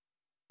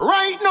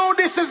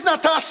this is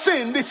not a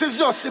sin, this is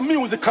just a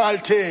musical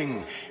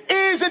thing.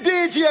 Easy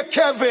DJ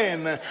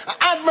Kevin,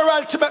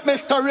 Admiral to make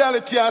Mr.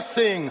 Reality I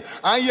sing.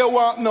 And you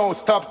want no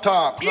stop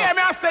talk. Yeah,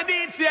 me I say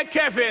DJ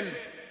Kevin.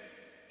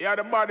 You're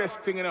the baddest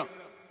thing, you know.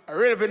 A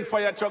raving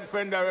fire truck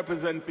friend I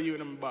represent for you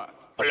and my boss.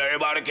 Well,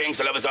 everybody king,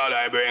 so love is all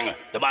I bring.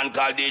 The man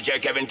called DJ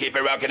Kevin, keep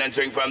it rocking and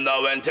swing from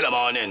now until the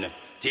morning.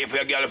 Tea for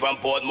your girl from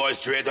Portmore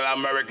straight to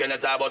American,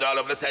 it's about all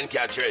of the St.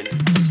 Catherine.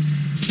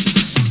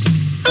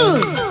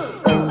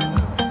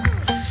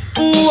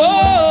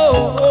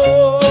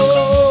 Whoa,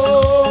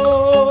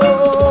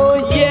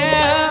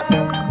 yeah.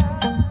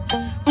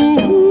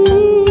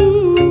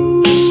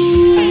 Ooh.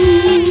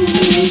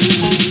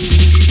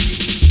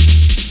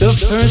 The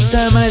first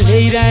time I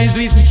laid eyes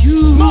with you,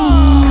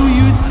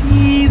 you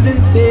teased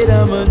and said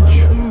I'm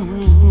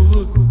untrue.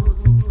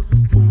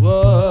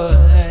 Why?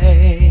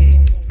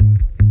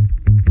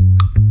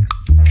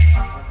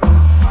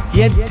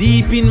 Yet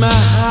deep in my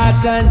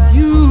heart I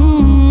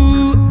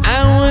knew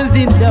I was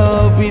in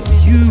love with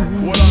you.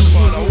 Hold on,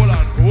 father, hold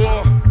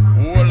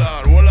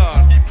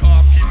on. Keep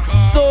calm.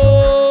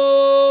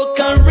 So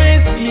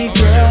caress me,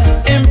 girl,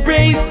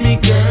 embrace me,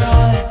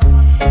 girl.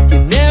 You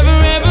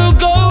never ever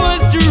go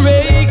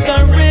astray.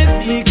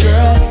 Caress me,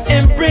 girl,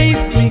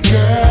 embrace me,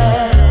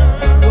 girl.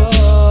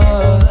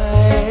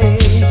 Boy.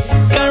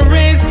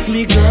 Caress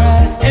me,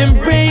 girl,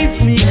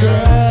 embrace me,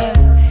 girl.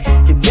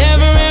 You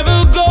never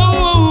ever go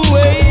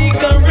away.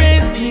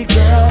 Caress me,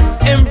 girl,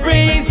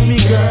 embrace me,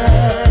 girl.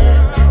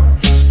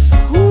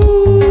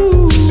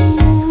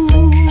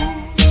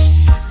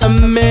 A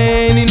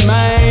man in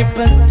my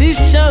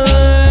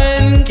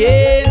position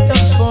can't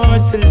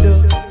afford to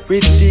look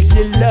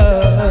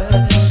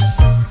ridiculous.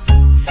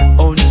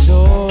 Oh no.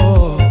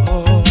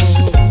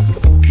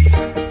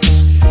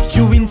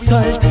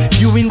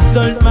 You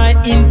insult my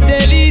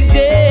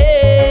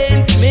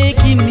intelligence,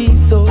 making me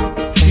so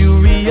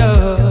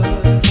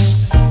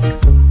furious.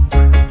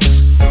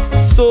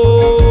 So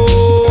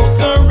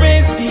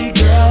caress me,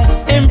 girl,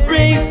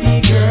 embrace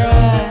me,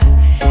 girl.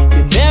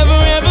 You never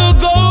ever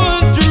go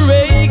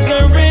astray.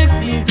 Caress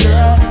me,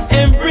 girl,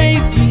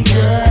 embrace me,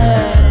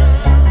 girl.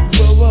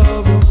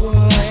 Whoa,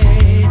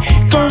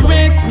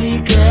 caress me,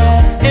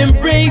 girl,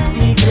 embrace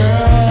me,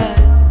 girl.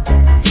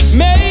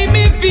 Make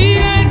me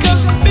feel like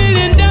 $1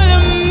 billion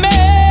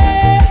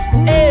man.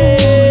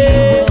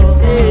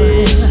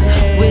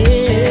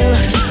 Well,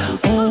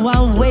 oh, I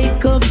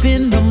wake up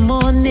in the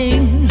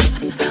morning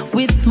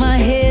with my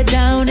head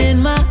down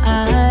in my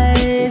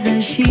eyes,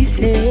 and she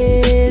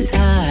says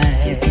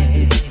hi.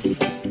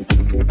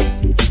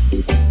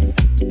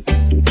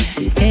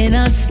 And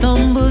I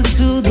stumble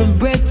to the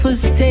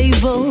breakfast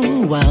table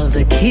while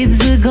the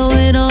kids are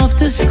going off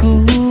to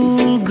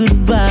school.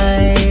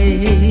 Goodbye.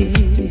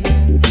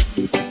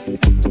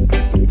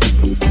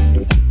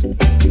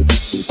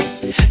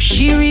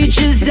 She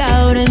reaches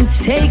out and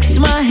takes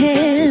my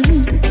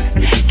hand,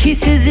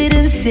 kisses it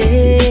and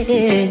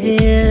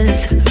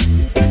says,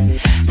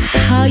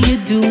 how you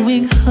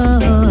doing,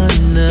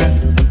 hon?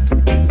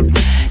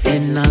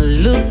 And I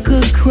look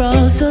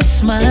across her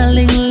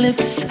smiling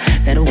lips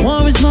that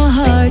warms my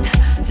heart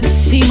and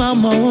see my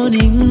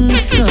morning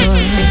sun.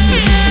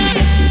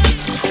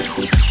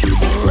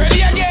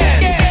 Ready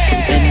again.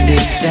 And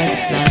if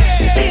that's not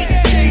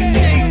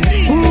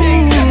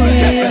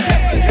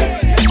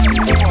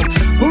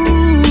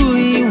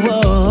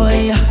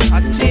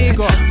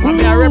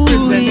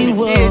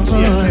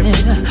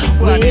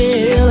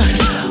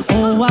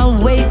I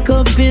wake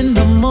up in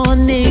the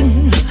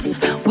morning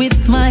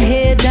with my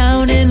head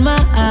down in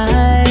my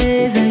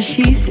eyes, and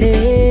she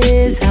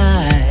says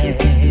hi.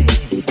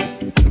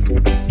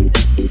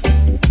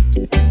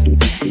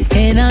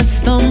 And I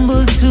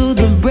stumble to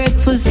the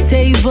breakfast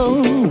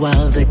table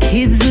while the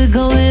kids are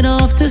going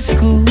off to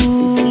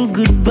school.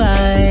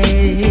 Goodbye.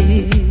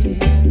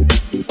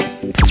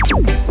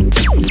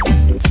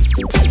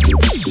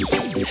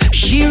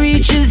 She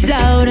reaches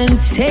out and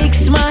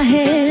takes my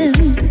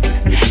hand,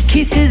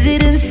 kisses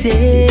it and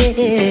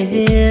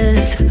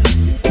says,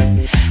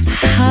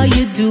 how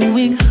you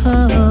doing,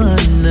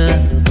 hon?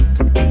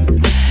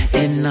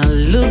 And I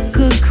look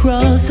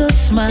across her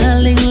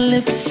smiling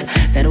lips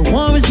that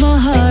warms my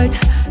heart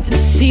and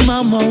see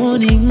my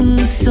morning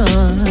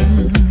sun.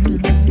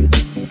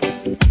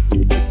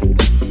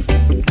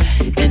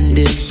 And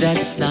if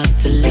that's not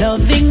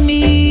loving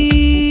me,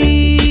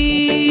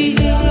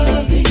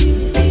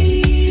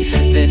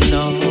 then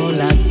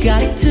all I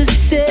got to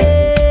say,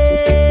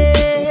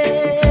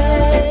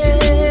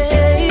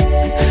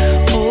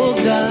 oh,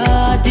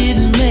 God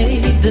didn't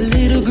make the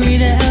little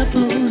green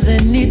apples,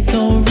 and it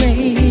don't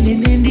rain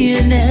in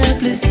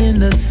Indianapolis in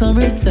the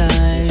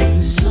summertime.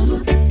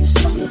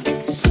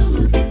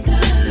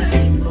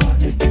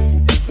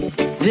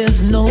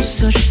 There's no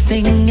such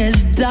thing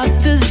as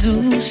Dr.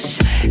 Zeus,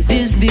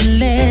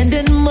 Disneyland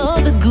and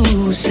Mother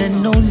Goose,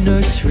 and no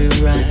nursery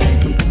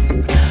rhyme.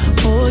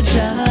 Oh,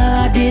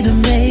 Jah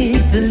didn't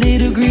make the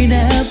little green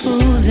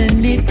apples,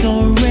 and it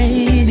don't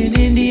rain in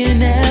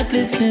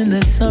Indianapolis in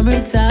the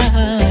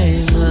summertime.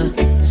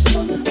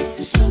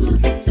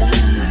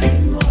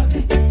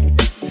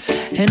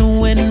 And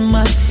when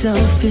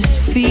myself is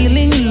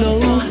feeling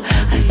low,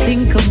 I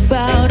think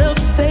about a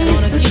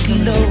face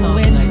aglow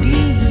and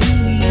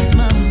ease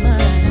my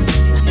mind.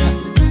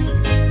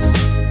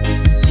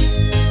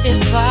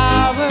 If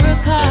I were a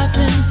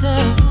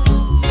carpenter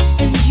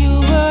and you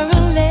were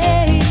a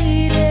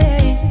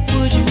lady,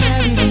 would you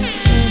marry me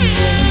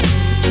anyway?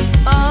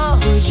 Oh,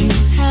 would you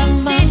have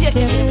my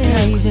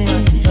baby?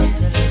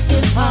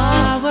 If I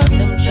were,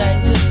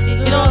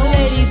 you know the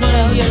ladies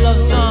wanna hear love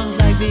songs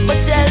like these,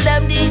 but tell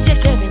them DJ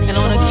Kevin, and I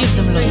wanna give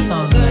them love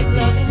songs like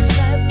these.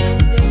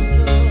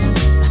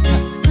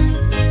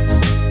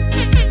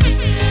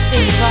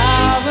 If I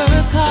were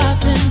a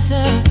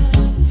carpenter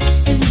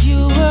and you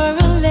were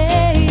a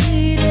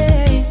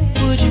lady,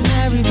 would you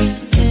marry me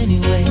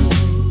anyway?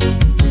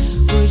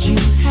 Would you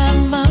have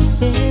my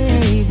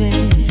baby?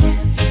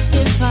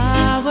 If I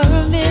were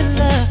a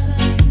miller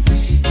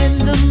and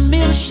the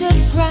mill should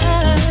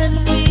grind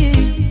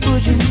me,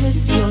 would you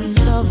miss your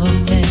lover,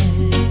 man?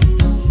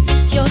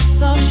 Your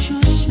soul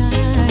should shine.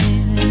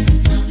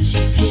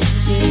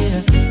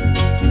 Yeah.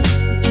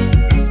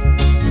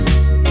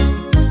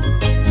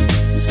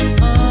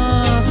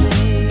 Oh,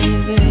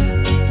 baby.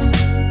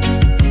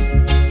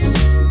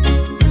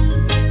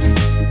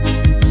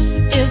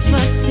 If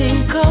a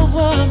tinker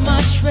were my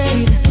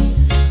trade,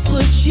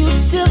 would you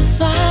still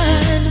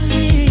find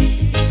me?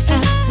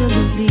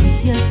 Absolutely,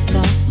 yes I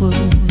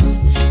would.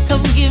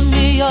 Come give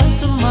me your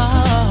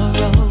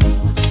tomorrow.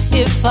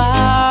 If I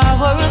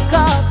were a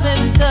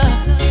carpenter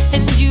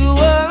and you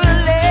were a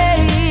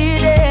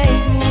lady,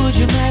 would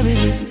you marry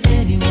me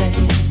anyway?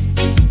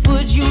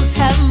 Would you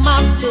have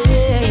my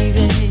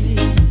baby?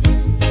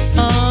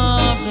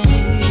 Oh,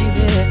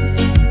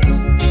 baby.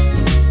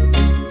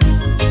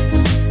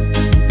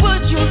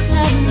 Would you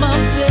have my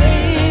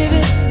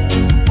baby?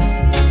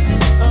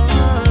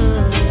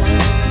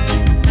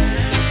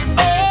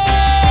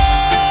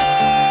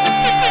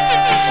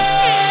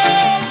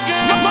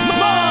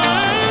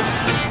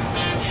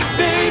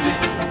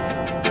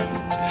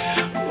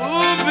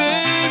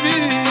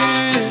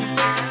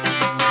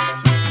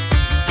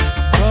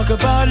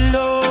 About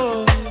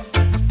love,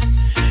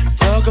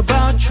 talk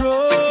about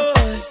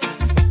trust,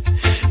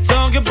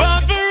 talk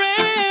about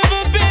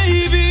forever,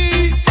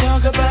 baby,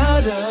 talk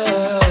about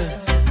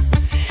us.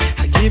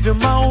 I give you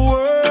my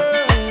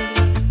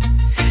word,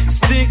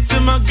 stick to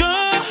my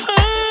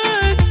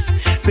guns,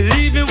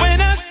 believe me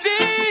when I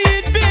say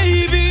it,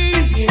 baby,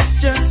 it's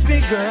just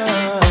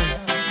begun.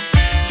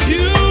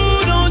 You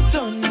don't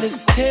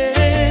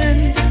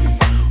understand,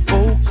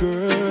 oh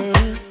girl,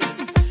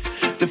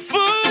 the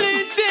full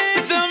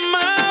intent of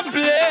my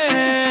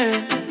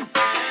plan.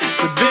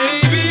 But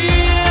baby,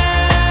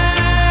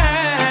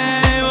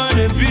 I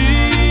wanna be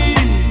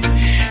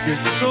your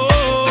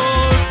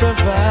sole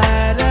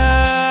provider.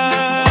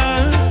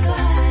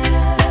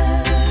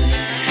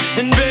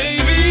 And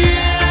baby,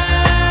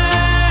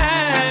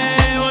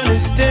 I wanna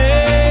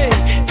stay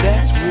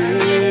that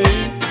way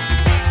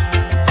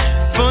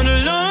for the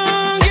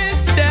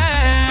longest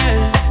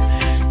time.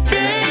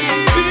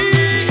 Baby,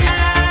 I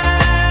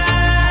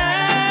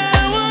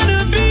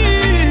wanna be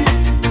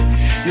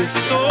your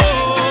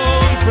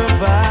sole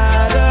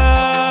provider.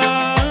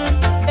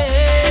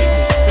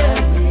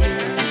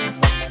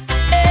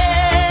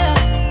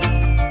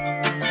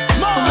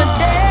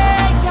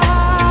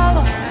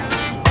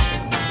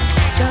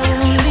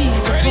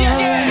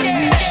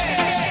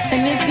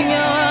 Anything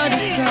your heart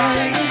is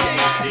crying.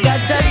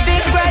 Got a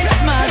big bright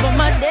smile, but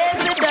my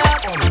days are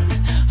dark.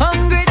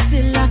 Hungry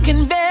till I can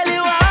barely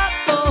walk.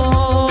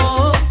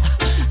 Oh,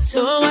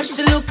 don't watch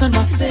the look on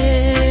my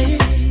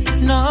face.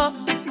 No,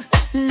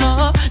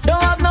 no,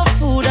 don't have no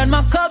food and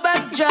my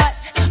cupboard's dry.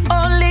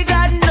 Only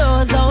God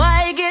knows how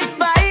I get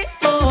by.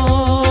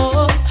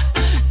 Oh,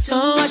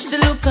 don't watch the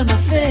look on my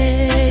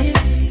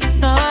face.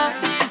 No,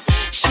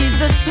 she's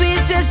the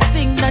sweetest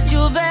thing that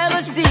you've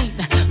ever seen.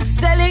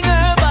 Selling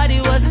her body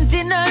wasn't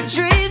in her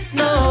dreams.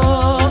 No,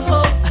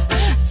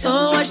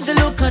 don't watch the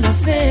look on her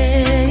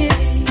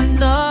face.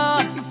 No,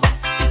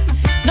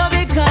 no,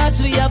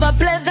 because we have a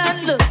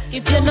pleasant look.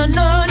 If you don't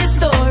know the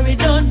story,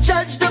 don't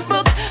judge the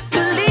book.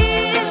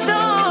 Please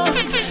don't.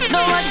 No,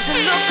 watch the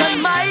look on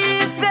my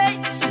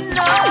face.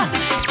 No,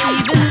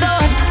 even though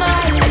I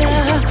smile,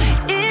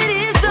 it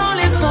is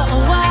only for a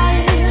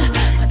while.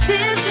 My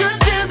tears could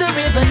fill the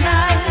river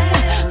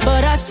Nile,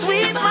 but I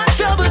sweep my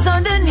troubles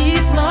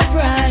underneath my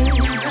pride.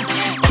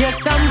 Yes,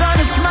 I'm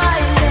gonna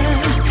smile,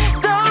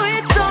 though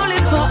it's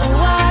only for a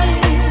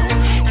while.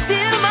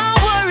 Till my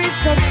worries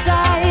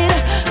subside,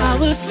 I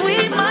will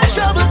sweep my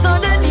troubles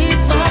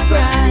underneath my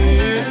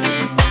pride.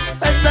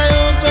 As I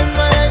open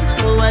my eyes,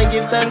 oh, I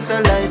give thanks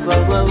for life. Oh,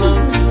 oh, oh.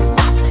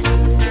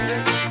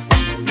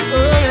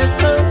 Oh, yes,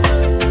 Lord.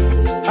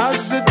 As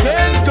the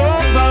days go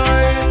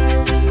by,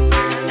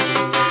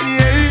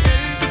 yeah,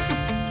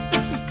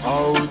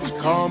 out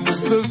comes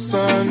the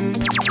sun,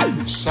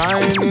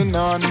 shining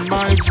on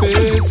my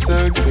face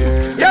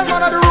again. Yeah,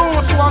 man of the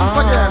roots once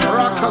again.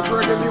 Rockers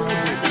reggae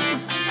music.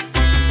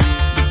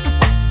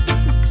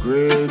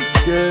 Grades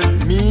get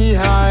me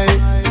high,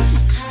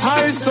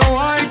 high so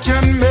I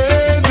can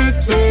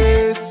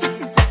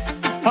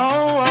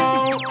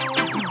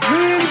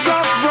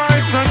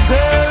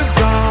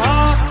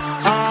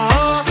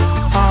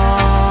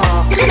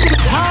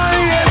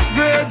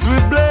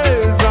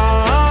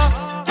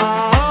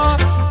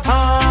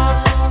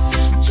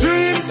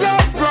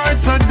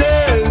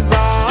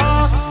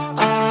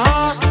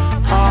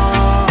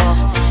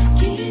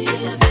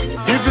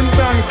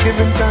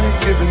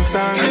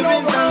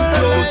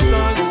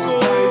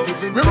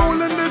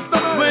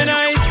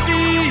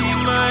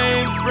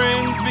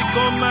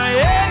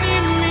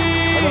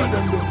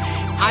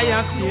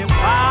I stay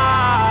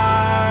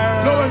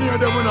far. No one near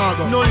them when I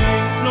go. No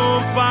link,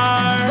 no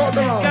bar.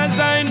 Cause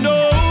I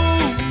know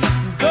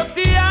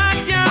dirty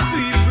heart can't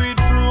sweep with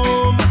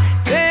broom.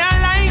 They are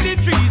like the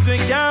trees we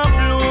can't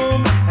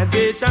bloom, and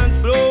they shall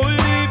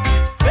slowly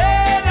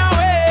fade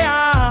away.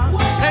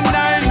 And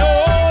I know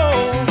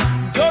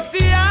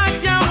dirty heart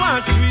can't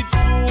wash with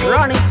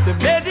soap. The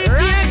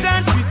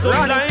meditation twist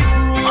up like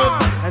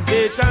rope, and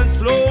they shall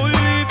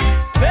slowly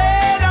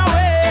fade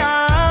away.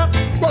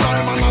 Well,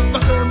 I'm an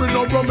answer, me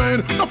no remain.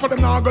 Enough of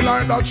them now go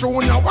like that,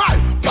 showing you why.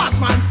 Bad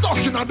man stuck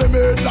in a them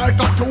head like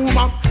a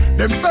tumor.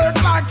 Them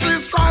fake like tree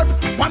stripe,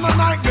 one a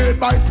night made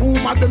by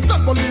Puma. Them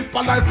temple lip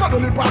a lies, paddle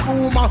lip a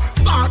rumor.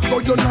 Start go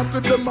you not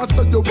with them, I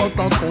say you work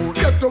on code.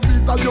 Get your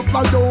visa, you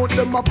fly out,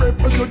 them a pray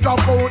for you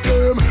drop out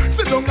them.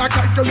 Sit down like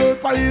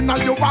calculate by in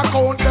and you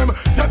account them.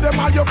 Say them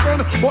are your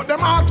friend, but them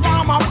heart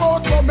mama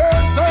about to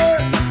men say.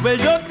 Well,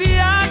 dirty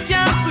heart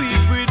can't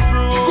sweep with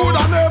broom. Good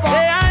and never.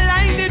 They are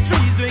like the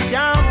trees we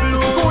can't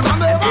bloom. Good and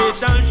never. They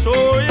shall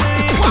surely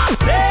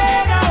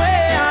fade away.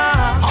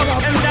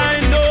 And I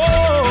know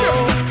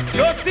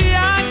dirty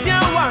heart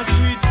can't wash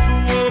with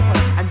soap,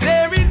 and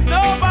there is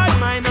no bad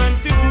mind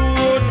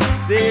antidote.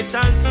 They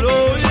shall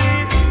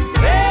slowly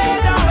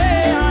fade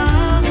away.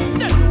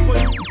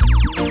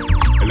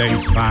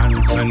 LA's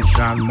fine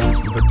sunshine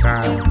most of the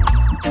time,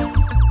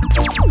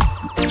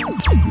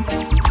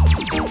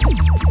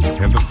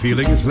 and the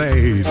feeling is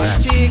laid back.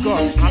 Chico,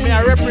 I mean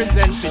I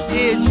represent the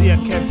DJ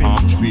Kevin.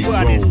 Palm tree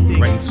grow,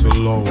 rain so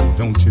low,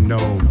 don't you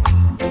know?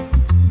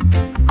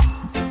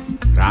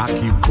 I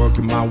keep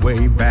working my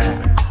way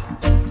back.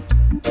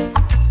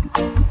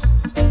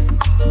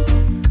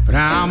 But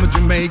I'm a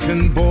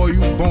Jamaican boy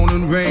who's born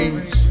and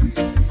raised.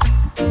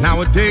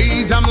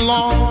 Nowadays I'm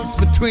lost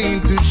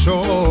between two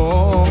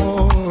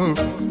shores.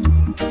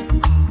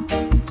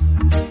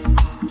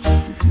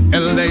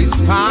 LA's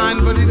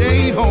fine, but it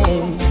ain't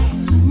home.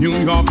 New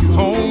York is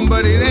home,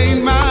 but it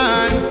ain't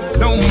mine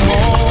no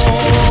more.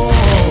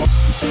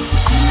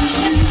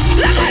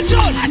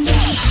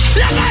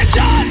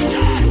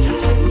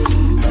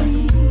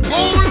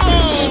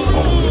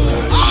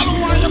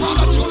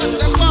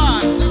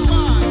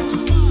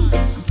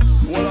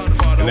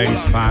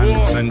 LA's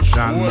fine,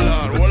 sunshine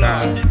most of the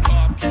time,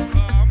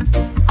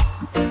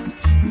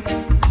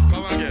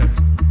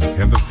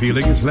 and the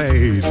feeling is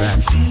laid back.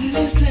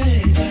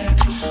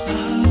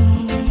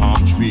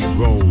 Palm tree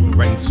grow,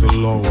 rain so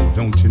low,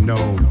 don't you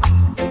know?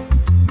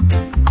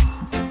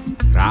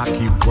 But I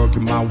keep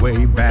working my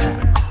way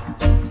back.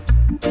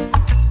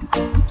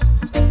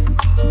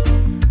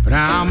 But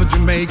I'm a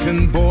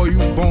Jamaican boy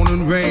who's born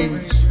and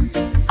raised.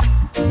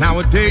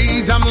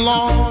 Nowadays I'm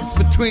lost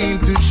between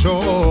two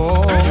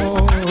shores.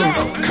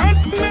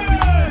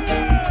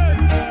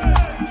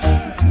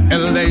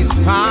 LA's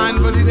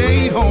fine, but it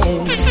ain't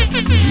home.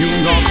 New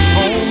York is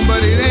home,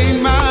 but it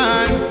ain't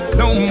mine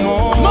no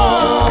more.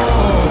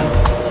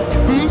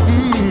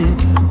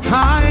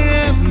 I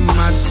am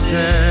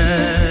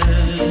myself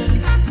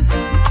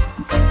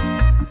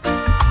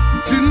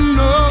to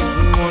no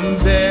one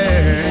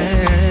there,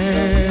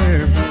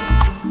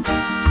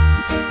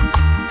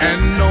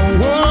 and no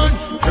one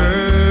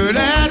heard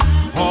at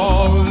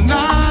all,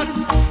 not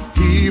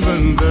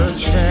even the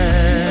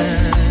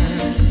chant.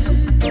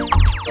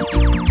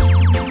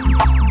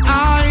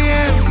 I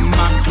am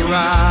my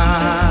cry,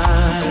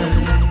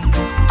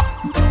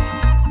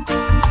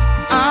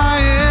 I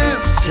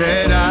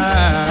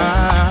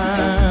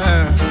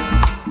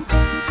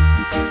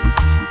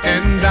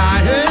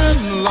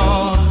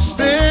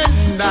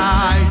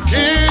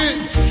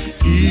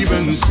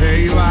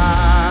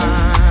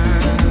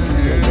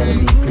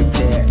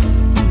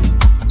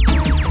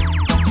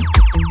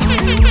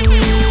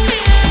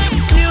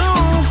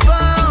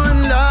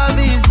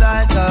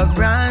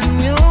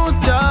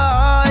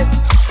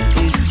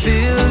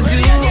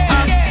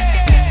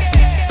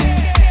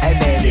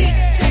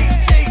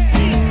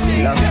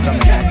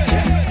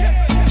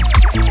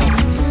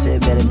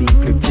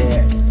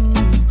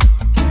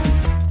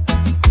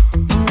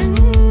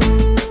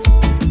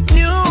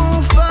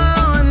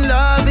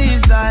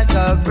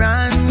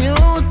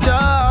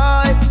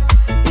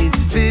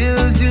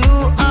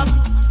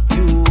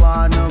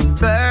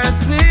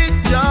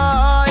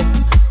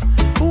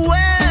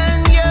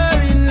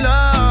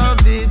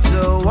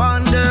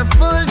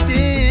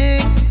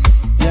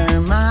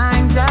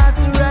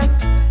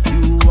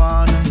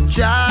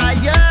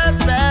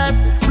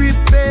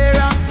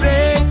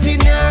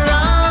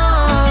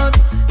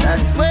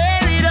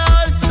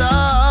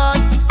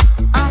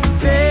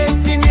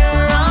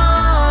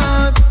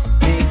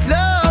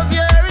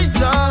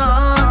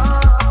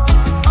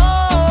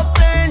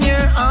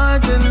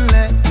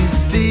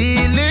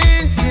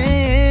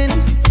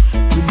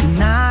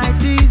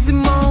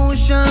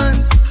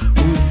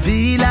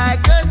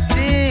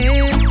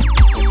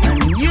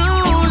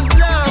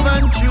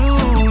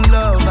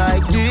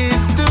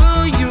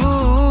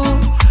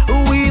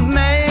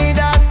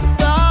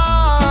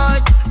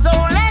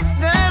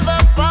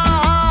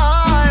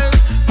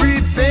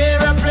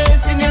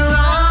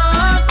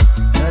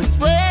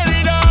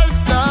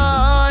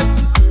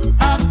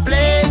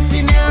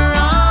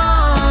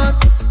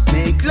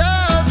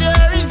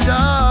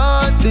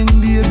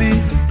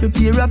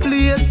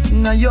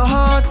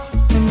about.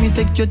 Let me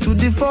take you to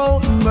the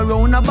phone, go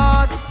round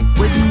about.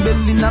 Wedding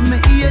bell in my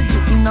ears,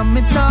 you in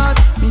my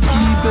thoughts. Me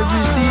keep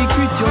every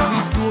secret, your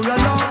Victoria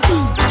lost.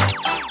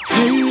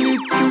 Hey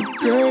little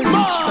girl,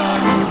 each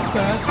time you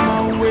pass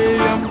my way,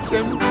 I'm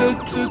tempted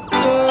to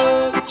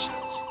touch.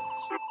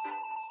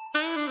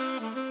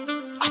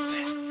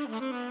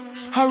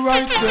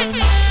 Alright then,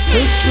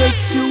 the dress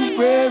you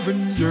wear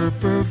and your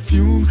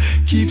perfume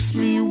keeps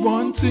me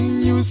wanting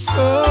you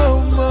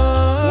so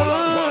much.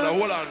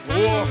 Hold on.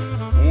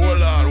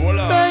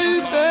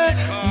 Baby,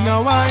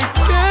 now I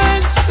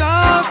can't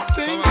stop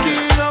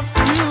thinking of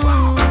you.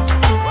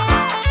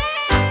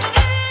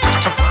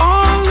 Of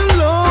all the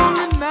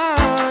lonely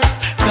nights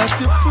that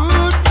you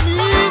put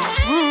me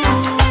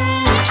through.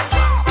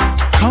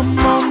 Come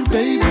on,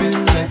 baby,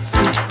 let's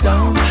sit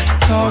down,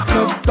 talk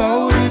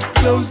about it,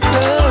 close the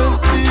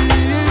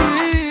deal.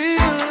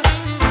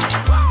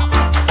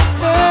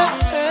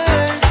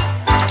 Hey.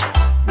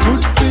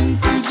 Good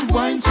vintage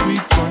wine,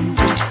 sweet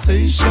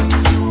conversation,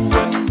 you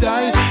and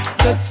I,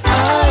 that's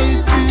ideal.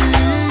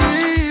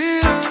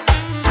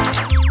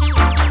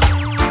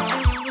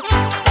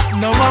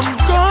 Now I'm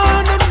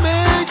gonna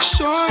make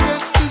sure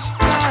that this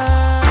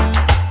time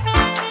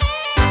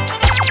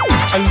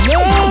a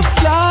love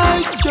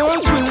like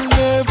yours will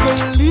never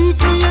leave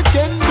me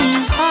again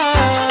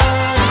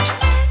behind.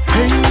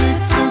 Hey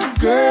little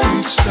girl,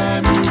 each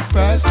time you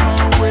pass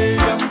my way,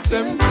 I'm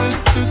tempted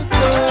to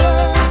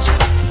touch.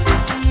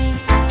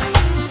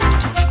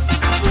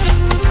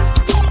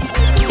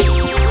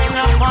 When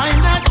I find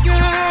that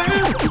girl,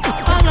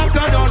 I'm like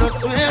I don't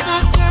swear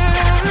that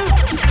girl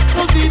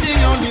will be the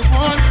only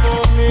one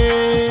for me,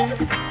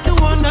 the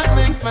one that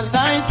makes my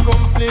life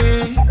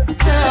complete.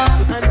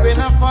 Yeah, and when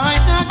I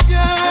find that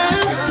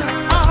girl,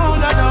 I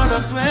hold her down, I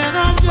swear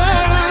that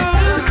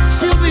girl,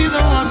 she'll be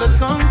the one that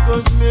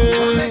conquers me.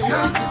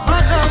 My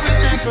love will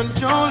take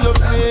control of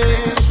me.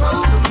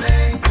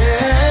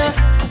 Yeah,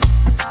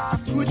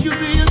 would you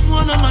be at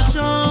one of my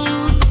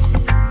shows?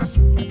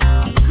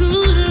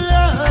 Good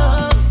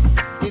love,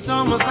 it's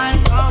almost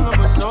like all of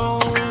a no.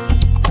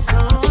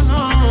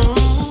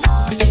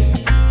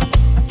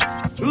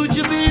 Would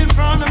you be in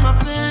front of my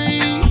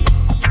face?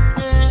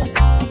 Yeah.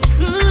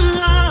 Good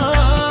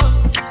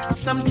love,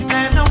 something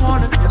that I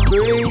wanna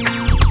embrace.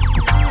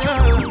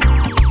 Yeah.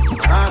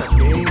 Not a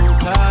name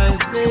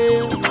size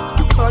bill,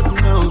 but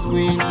no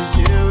queen to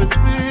share it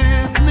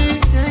with me.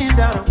 Saying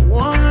that I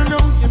wanna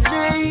know your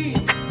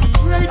name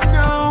right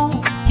now.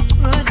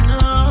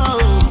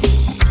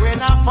 When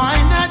I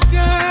find that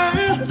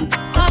girl,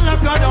 I'm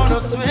like I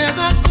don't swear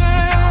that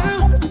girl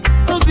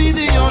will be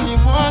the only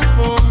one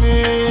for me,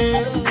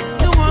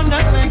 the one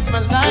that makes my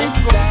life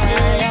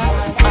complete.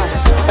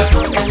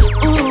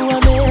 Ooh, I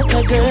met a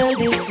girl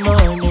this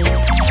morning.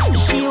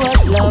 She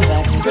was love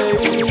at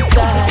first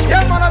sight.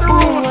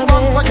 Ooh, I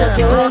met a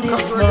girl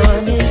this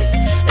morning,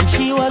 and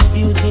she was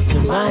beauty to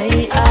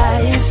my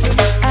eyes.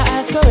 I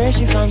asked her where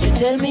she from, she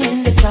tell me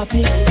in the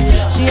topics.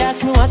 She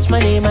asked me what's my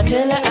name, I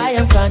tell her I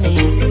am Connie.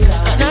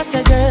 And I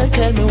said, girl,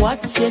 tell me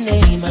what's your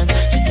name, and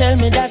she tell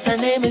me that her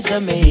name is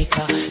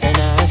Jamaica. And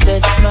I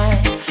said,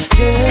 smile,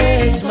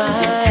 girl,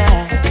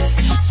 smile,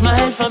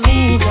 smile for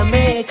me,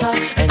 Jamaica.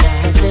 And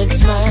I said,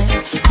 smile,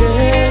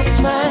 girl,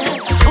 smile,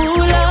 ooh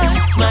Lord,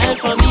 smile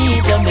for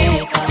me,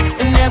 Jamaica.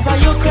 And never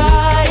you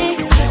cry,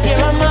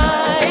 here am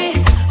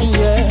I,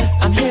 yeah,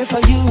 I'm here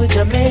for you,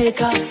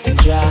 Jamaica.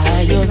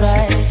 Dry your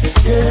eyes,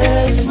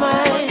 girl,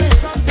 smile,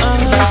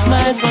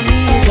 smile for me,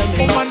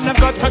 Jamaica. Woman, I've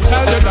got to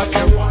tell you that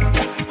you want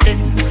in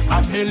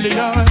a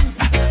million,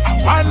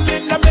 one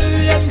in a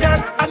million,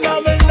 girl. And I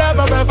will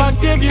never ever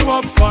give you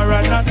up for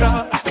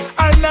another.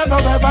 I'll never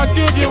ever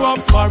give you up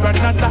for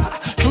another.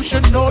 You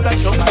should know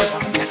that you're my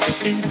one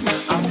in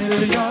a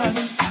million,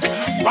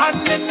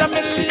 one in a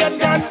million,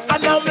 girl.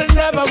 And I will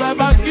never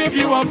ever give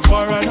you up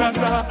for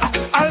another.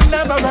 I'll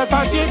never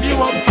ever give you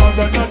up for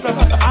another.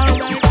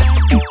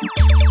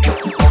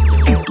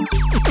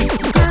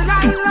 Girl,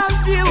 I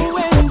love you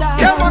and I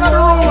Yeah, man, the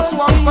roots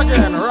once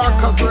again.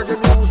 Rockers, reggae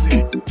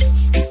music.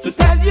 to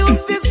tell you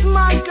this,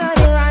 my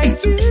girl, I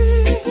do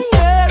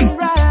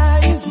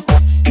rise.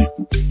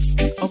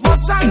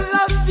 Watch, I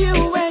love you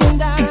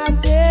and I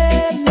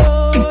dare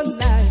no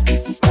lie.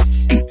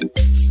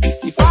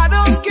 If I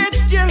don't get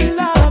your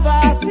love,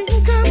 I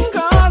think I'm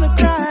gonna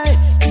cry.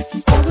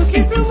 I will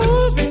keep you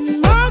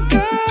moving, my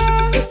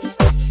girl,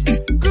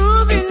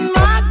 grooving,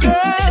 my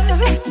girl.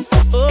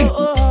 Oh,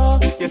 oh,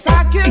 yes, I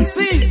can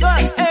see the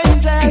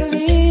angel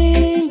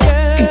in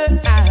your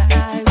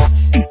eyes.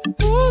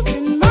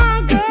 Moving, my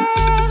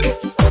girl,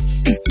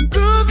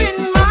 grooving,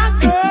 my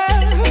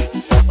girl.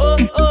 Oh,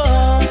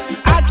 oh,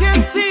 I can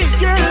see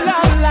your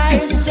love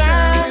light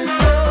shine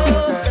so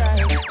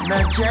bright.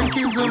 Now Jack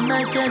is the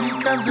Mac and he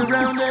comes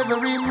around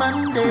every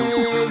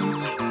Monday,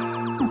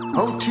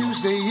 oh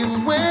Tuesday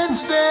and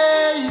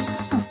Wednesday,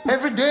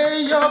 every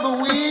day of the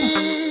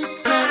week.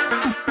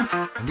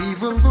 And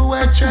even though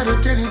I try to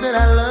tell you that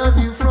I love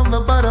you from the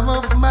bottom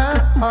of my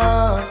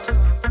heart,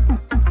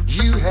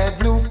 you had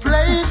no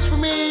place for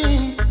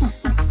me.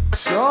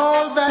 It's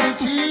all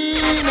vanity.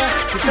 Now,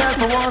 yourself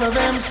for one of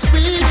them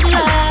sweet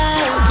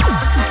lies.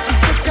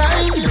 The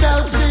kind you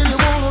doubt still you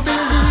wanna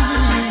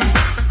believe.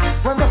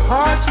 When the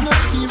heart's not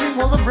hearing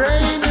what the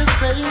brain is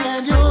saying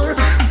and you're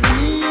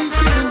weak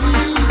in the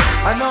knees.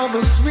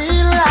 Another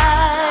sweet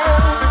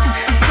lie.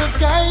 The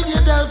kind you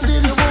doubt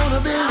still you wanna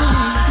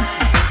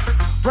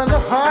believe. When the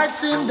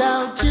heart's in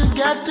doubt you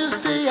got to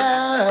stay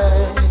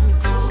out.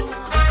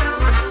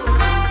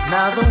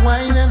 Now the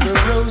wine and the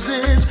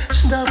roses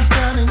stopped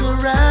coming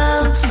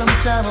around some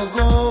time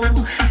ago,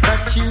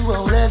 but you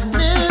won't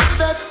admit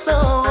that so.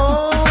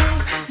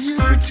 You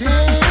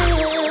pretend.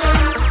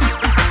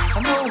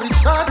 I know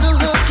it's hard to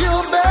look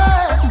your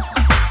best,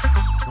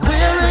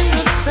 wearing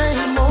the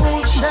same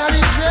old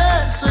shabby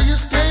dress, so you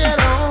stay at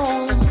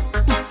home,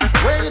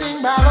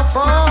 waiting by the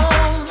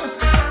phone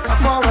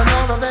for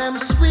another of them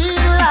sweet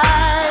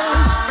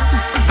lies.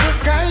 The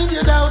kind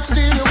you doubt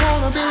still you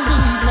wanna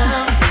believe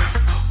now.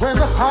 When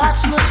the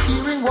heart's not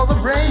hearing what the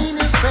brain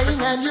is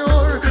saying and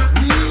you're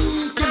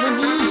weak in the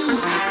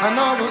knees.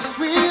 Another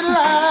sweet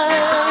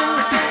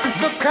lie.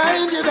 The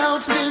kind you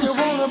doubt still you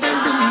wanna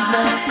believe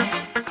now.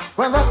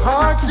 When the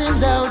heart's in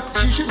doubt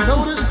you should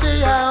know to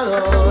stay out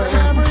of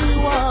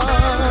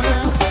everyone.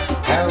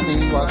 Tell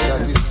me what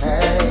does it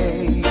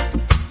take?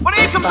 What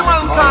do you come to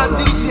one called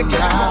DJ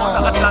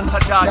Kevin Atlanta,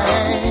 Georgia?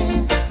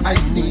 I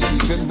need you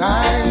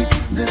tonight,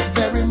 this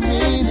very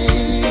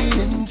minute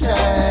in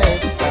time.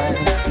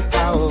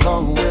 How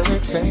long will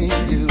it take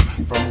you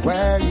from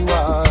where you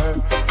are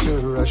to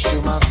rush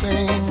to my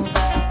scene?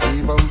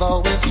 Even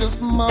though it's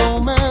just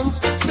moments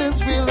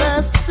since we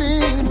last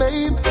seen,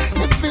 babe,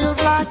 it feels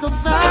like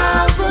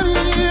 1,000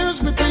 years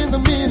between the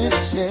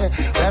minutes, yeah.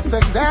 That's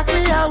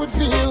exactly how it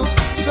feels.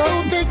 So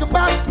take a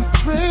bus,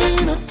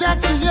 train, a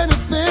taxi,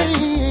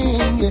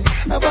 anything,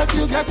 yeah. But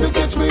you got to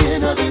catch me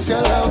in a this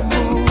your love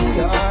mood,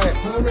 alright.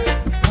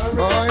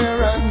 Oh, you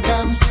run,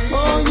 come see.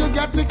 Oh, you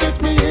got to catch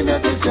me in a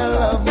this your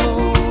love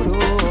mood.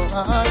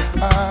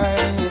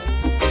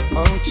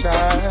 Oh,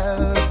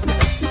 child,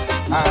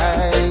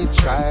 I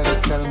try to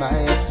tell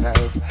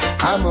myself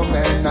I'm a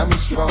man, I'm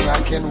strong, I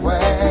can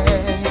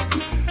wait.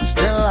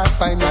 Still I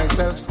find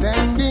myself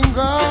standing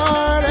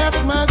guard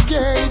at my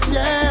gate,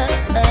 yeah.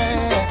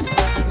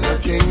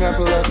 Looking up,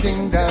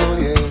 looking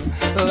down, yeah.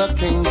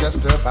 Looking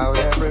just about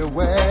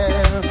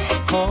everywhere,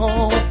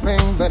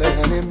 hoping that at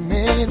any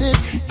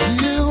minute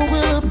you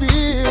will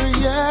appear,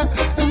 yeah,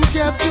 and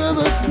capture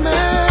this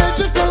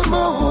magical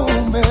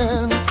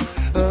moment.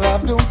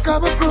 Love don't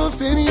come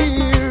across in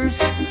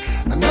years.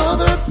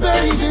 Another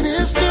page in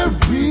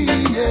history,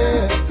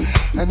 yeah.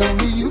 And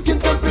only you can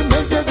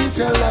compliment that this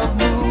your love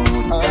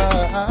mood,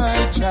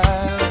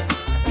 child.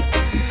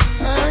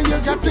 You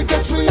got to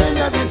catch me in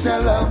that this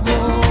your love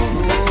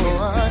mood,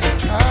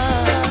 child.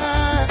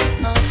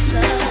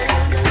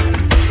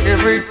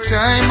 Every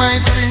time I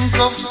think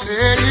of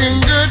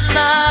saying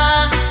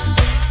goodbye,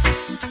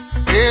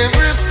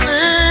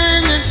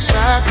 everything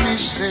inside me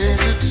says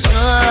it's a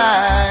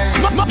lie.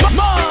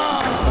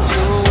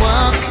 So I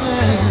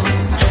can,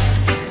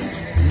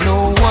 no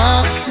I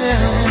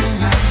can,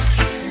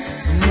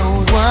 no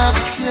I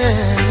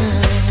can.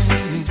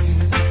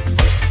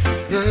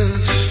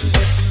 Yes,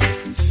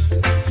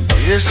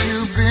 yes,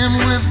 you've been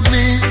with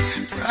me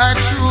right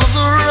through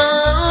the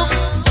rough,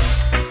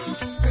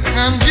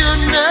 and you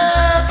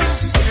never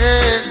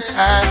said I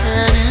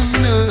had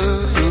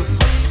enough.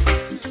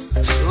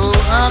 So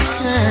I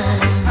can,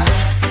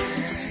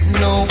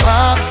 no I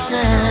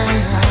can,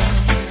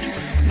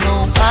 no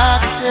I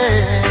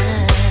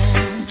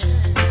can't.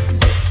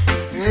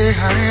 Hey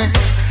honey,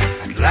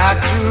 I'd like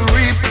to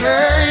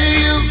repay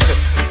you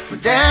for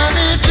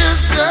damages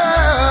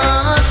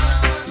done.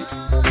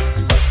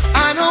 I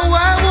know I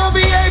won't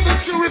be able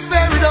to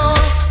repair it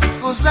all,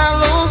 'cause I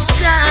lost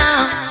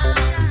count.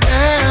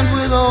 And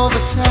with all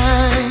the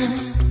time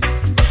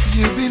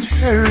you've been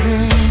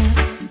hurting,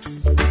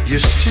 you're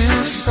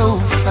still so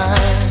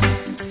fine,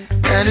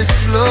 and it's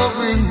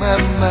blowing my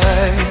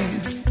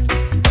mind.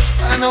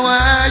 I know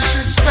I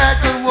should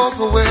back and walk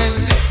away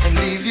and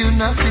leave you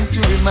nothing to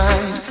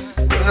remind,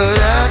 but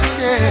I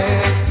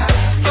can't.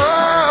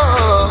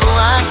 Oh,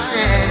 I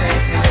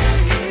can't.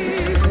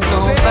 No,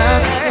 I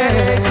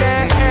can't.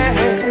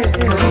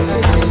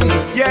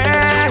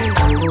 Yeah.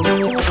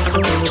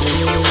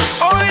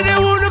 Oh, they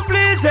wanna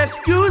please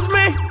excuse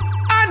me.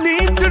 I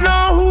need to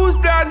know who's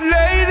that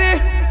lady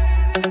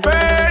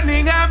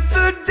burning up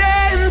the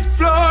dance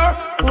floor,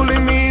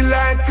 pulling me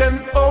like an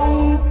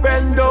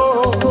open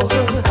door.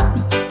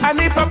 And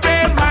if I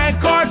play my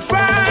cards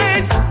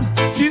right,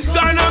 she's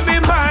gonna be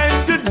mine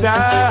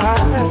tonight.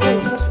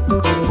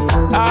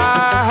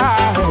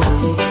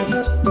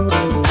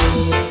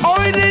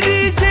 Oh, the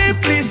DJ,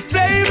 please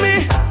play me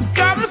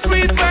something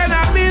sweet when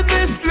I meet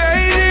this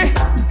lady.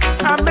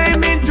 I'm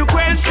aiming to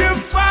quench your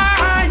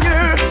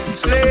fire,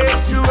 slave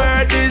to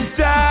her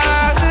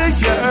desire.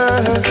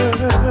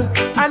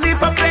 And if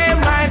I play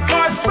my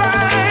cards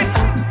right,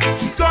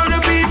 she's gonna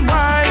be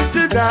mine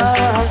tonight.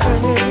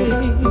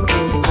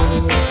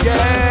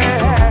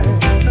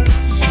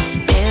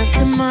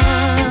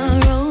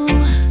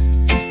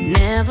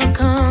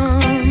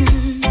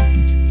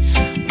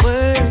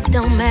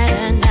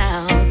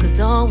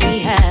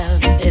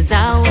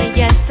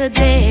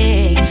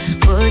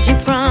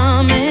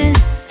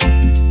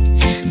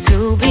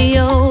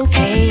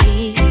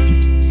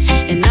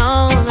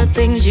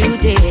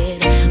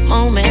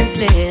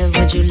 live,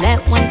 would you let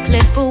one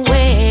slip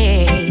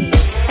away?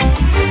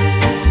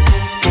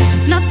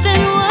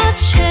 Nothing would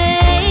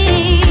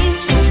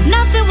change,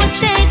 nothing would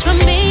change for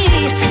me,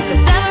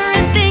 'cause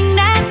everything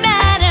that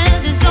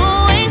matters is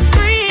always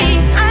free.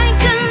 I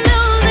can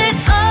lose it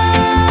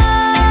all,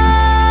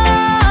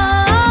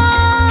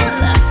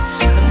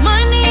 the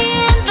money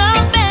in the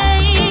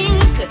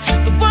bank,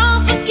 the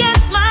world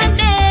forgets my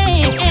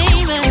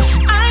name.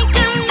 I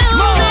can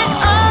lose it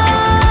all.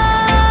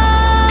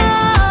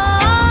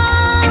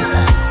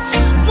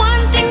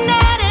 One thing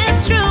that is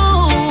true,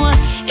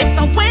 if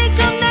I wake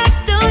up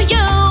next to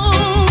you,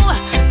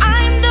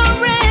 I'm the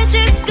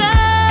richest girl.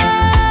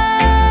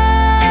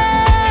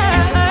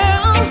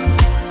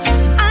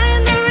 I'm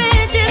the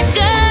richest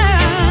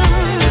girl.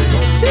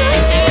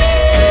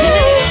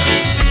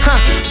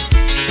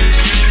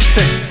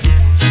 Say,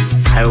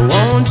 I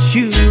want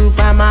you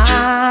by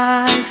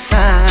my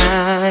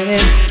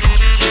side.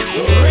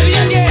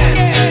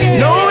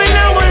 Knowing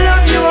I will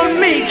love you and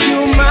make you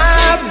my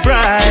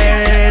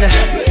bride.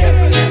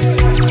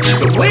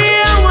 The way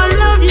I will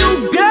love you,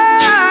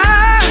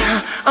 girl,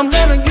 I'm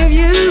gonna give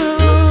you.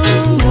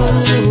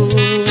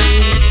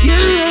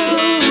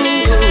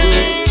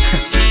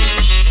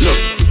 Look,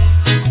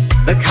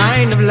 the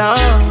kind of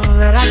love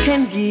that I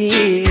can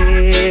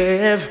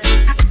give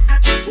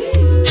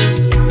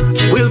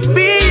will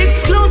be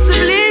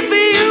exclusively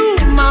for you,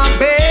 my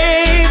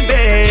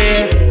baby.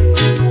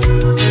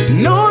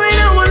 Knowing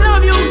I will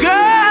love you,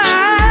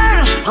 girl,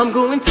 I'm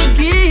going to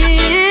give.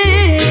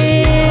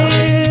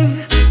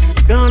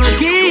 Gonna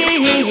give.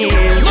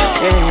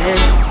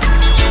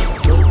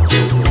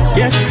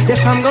 Yes,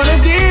 yes, I'm gonna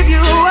give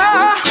you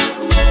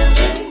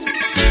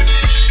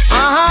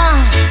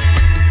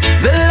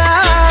the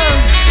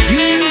love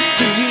you used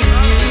to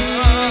give.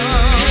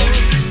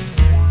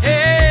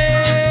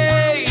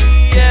 Hey,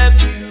 have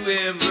you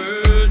ever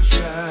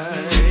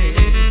tried?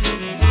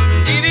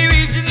 Maybe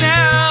reaching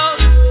out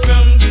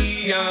from the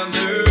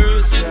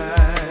other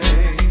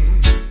side.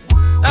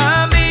 I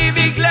may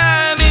be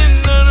climbing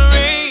on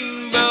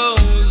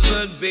rainbows,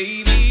 but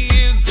baby,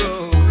 you go.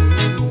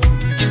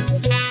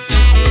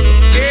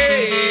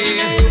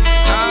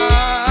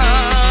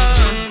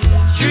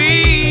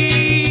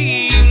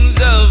 Dreams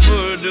are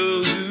for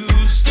those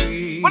who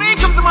sleep. When he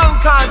comes to man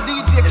called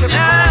DJ Kevin.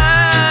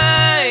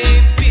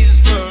 Life is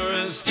for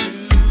us to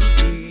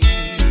live.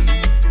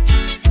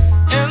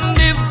 And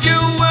if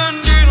you're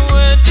wondering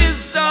what this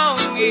song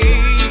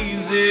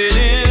is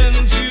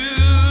into,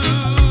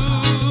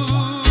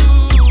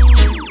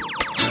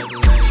 I'd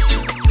like to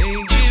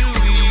make it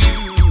real.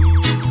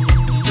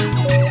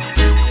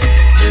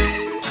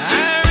 I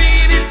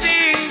really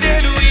think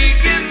that we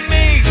can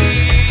make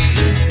it.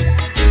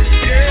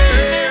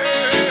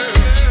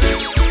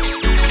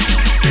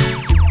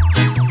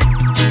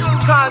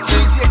 Called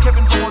DJ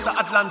Kevin from out of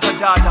Atlanta,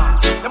 Georgia.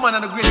 The man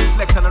in the greatest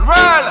selection in the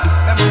world.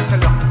 Let me tell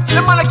you.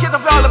 The man that cater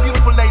for all the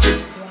beautiful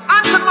ladies.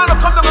 And the man that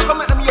come down and come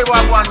let them hear what I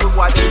want with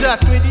what.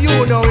 That with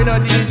you now, you know,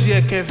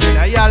 DJ Kevin.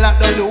 And y'all locked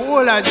down the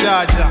whole of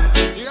Georgia.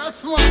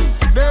 Yes, man.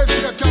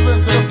 DJ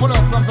Kevin to the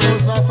fullest from the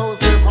South South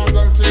State from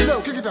the team. No,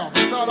 kick it off.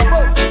 It's all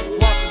about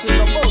what it is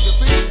about, you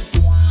see.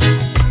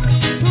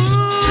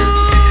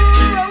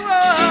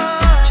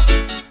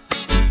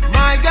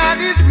 My God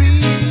is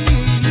real,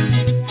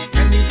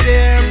 and He's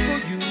there for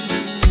you.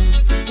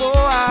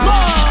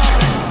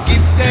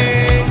 Give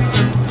thanks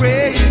and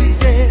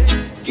praises,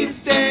 give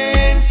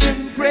thanks and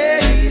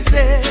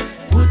praises.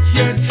 Put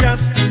your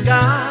trust in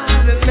God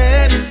and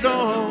let it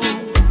flow.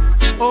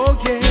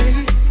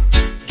 Okay,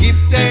 give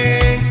thanks.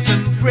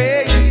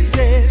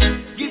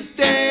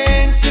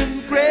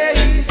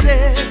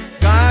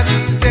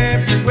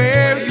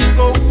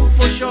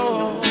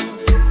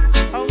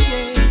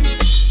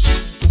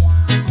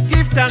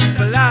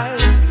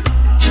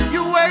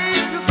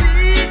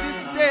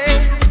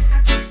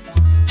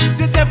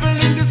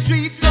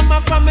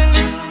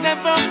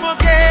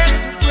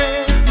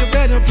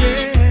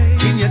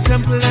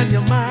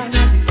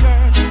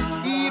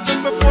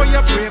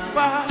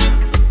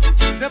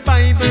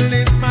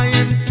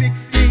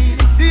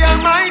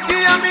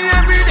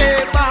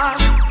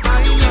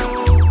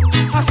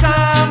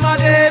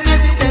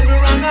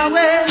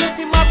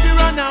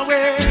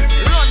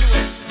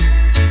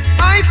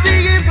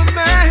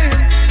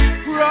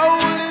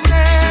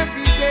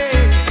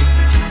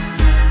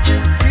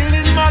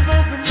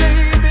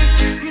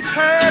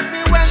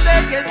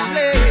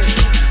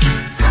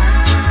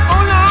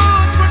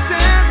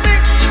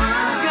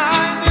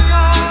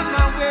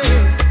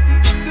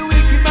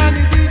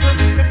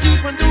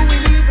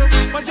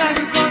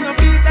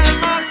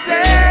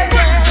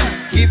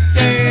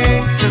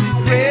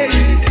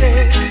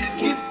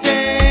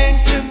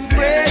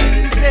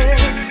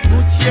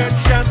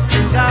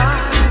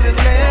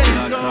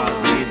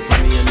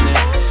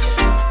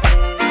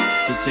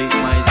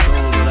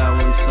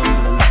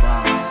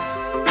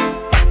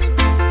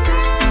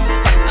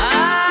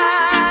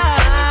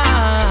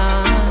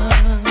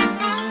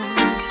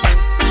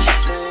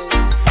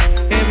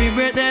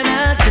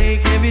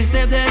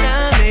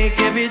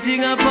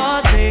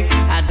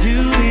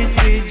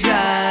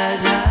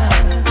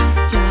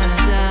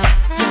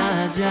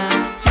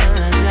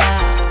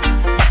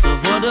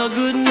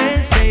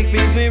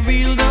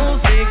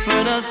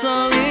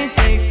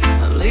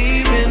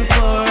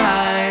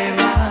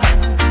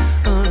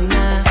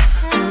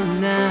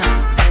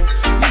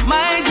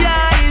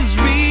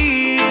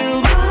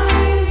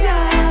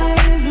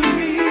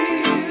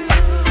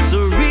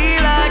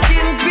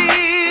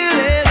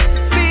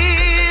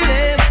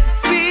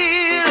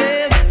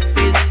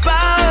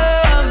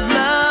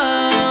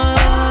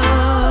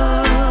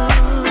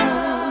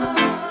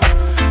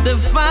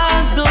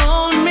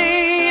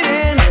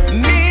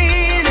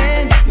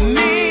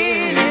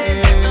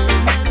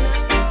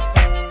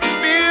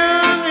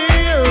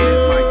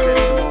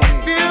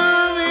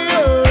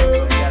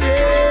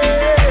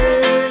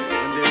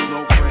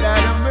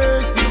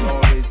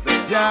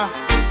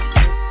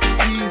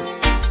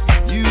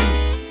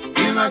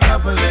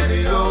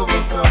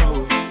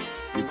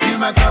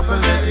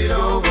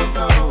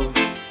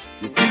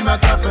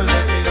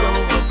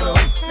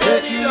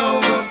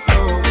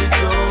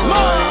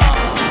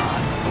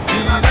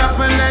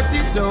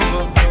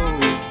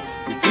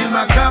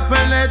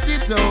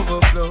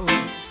 overflow.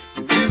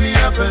 Fill me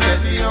up and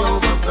let me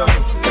overflow.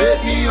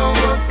 Let me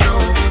overflow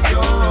with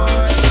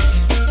joy.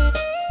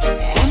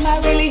 Am I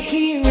really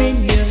hearing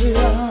your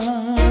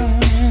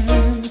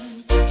lungs?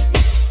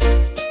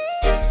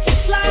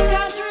 Just like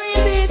I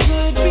dreamed it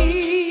would be.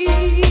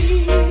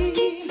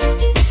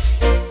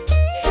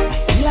 I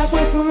feel like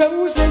we're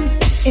frozen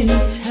in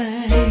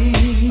time.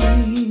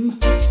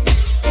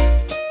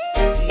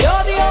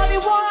 You're the only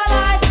one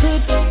I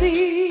could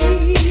see.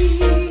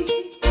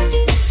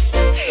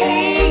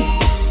 Hey,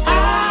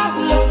 I've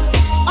looked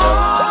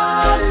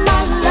all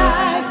my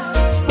life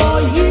for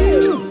you.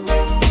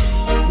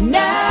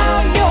 Now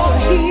you're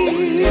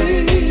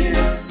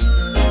here.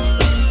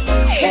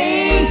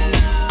 Hey,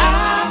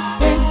 I've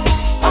spent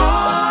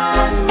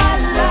all my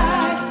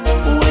life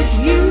with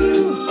you.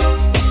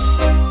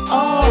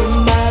 All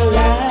my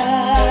life.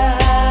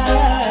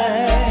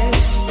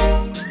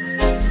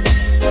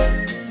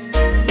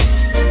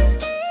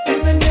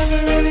 And I never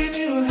really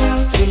knew how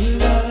to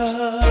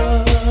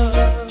love.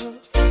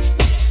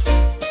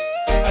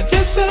 I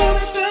just thought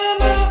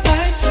somehow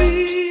I'd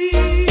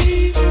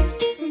see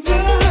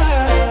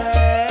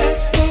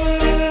just for a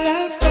little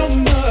light from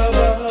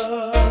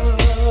above.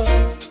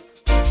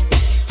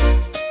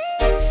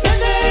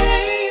 Send an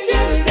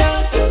angel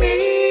down to me.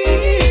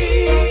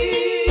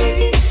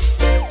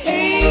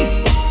 Hey,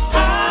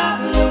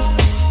 I've looked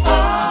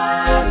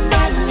all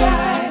my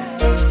life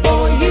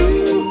for you,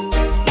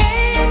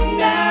 and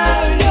now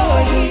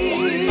you're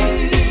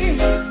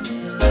here.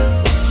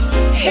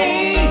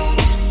 Hey,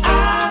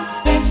 I've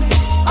spent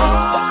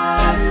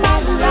all my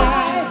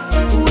life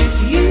with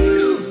you,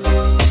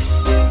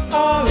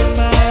 all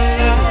my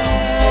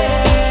life.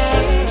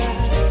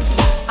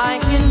 I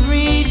can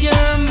read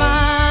your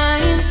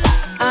mind,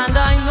 and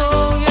I know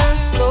your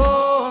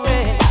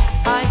story.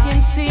 I can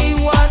see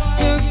what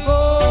you're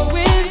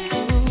going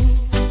through.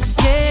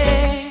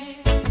 Yeah,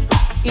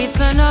 it's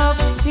an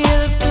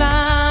uphill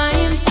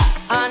climb,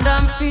 and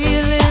I'm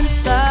feeling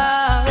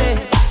sorry,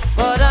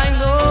 but I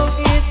know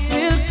it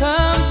will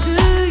come to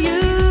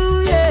you.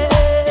 Yeah,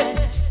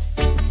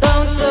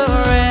 don't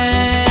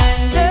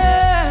surrender.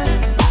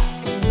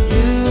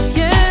 You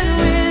can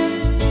win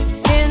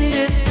in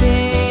this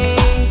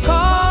thing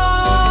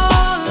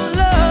called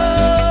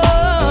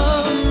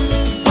love.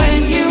 When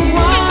you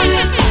want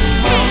it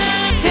most,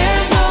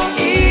 there's no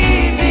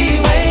easy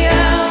way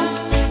out.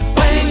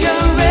 When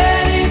you're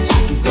ready to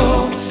go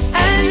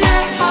and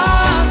your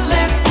heart's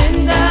left in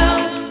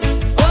doubt,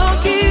 don't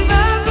give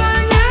up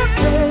on your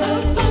prayer.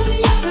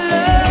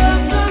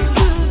 Love comes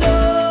to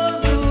those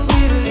who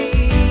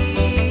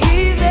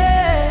believe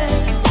it,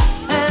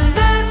 and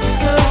that's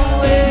the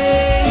way.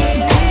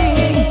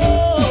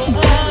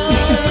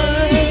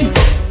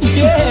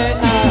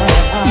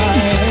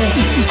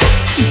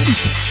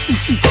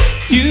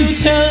 You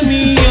tell me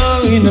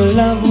you're in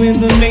love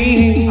with me,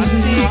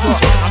 Antigua,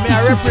 I mean I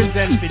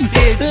represent for DJ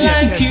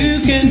like Kevin. you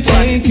can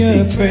take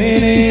your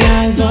pretty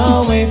eyes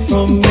away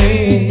from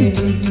me.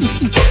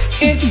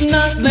 It's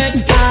not that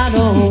I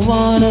don't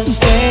wanna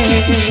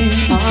stay,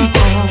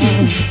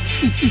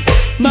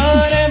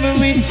 but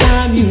every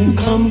time you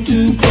come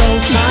too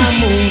close, I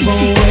move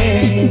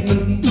away.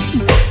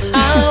 I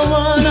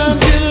wanna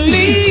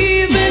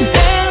believe in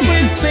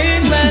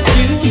everything that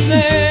you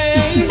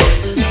say,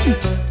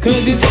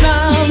 'cause it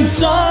sounds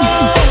so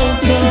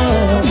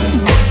good.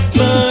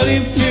 But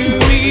if you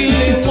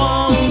really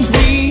want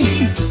me,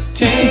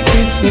 take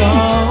it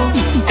slow.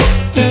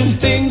 There's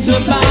things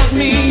about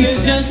me you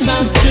just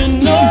have to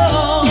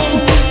know.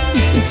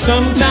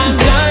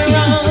 Sometimes I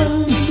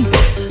run,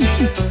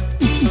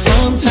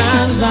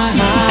 sometimes I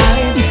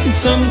hide,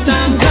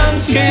 sometimes I'm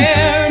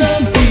scared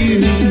of you.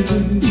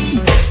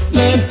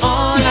 But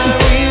all I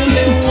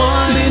really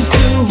want is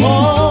to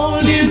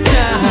hold you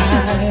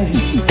tight,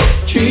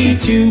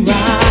 treat you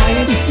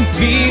right,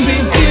 be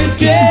with you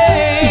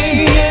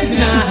day and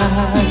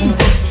night.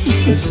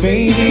 'Cause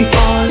baby,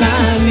 all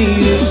I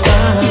need is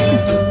time.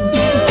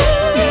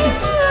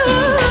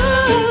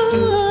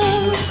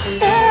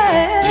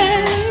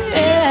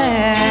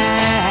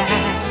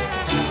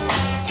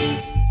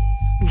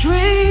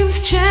 Dreams,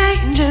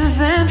 changes,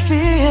 and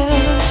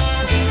fears.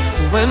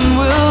 When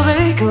will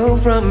they go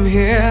from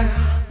here?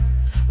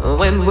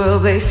 When will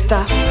they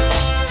stop?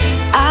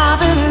 I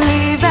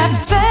believe that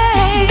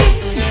fate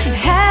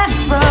has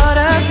brought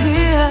us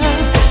here,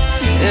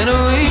 and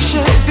we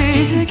should be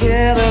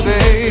together,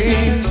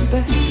 babe.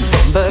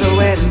 But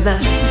we're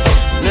not,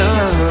 no.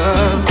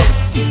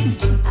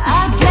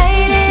 I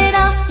played it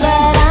off,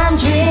 but I'm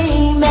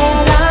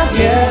dreaming of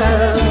you.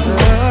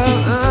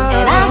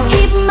 And I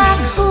keep my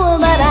cool,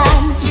 but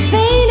I'm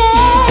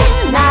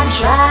fading. I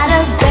try to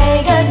say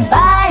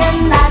goodbye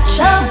and I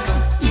choke.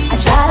 I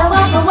try to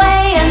walk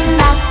away and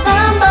I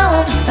stumble.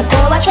 But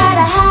though I try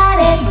to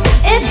hide it,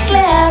 it's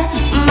clear.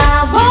 My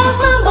world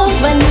crumbles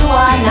when you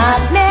are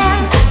not near.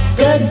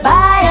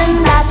 Goodbye and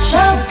I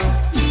choke.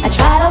 I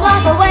try to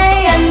walk away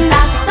and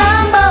I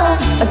stumble.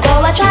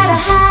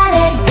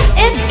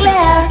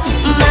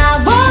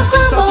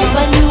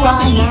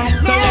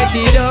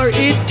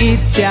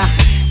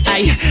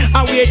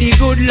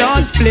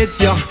 and split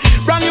you.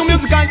 Brand new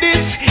musical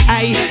this.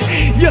 Aye,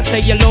 you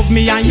say you love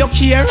me and you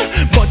care,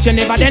 but you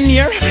never then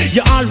near.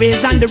 You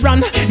always on the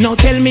run. Now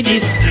tell me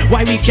this,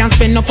 why we can't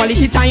spend no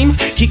quality time?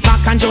 Kick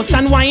back and just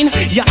unwind.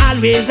 You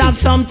always have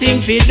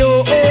something to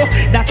do.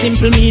 That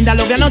simple mean that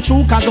love you not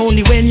true, cause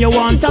only when you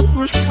want to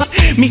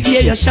me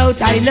hear you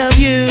shout I love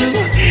you.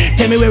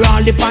 Tell me where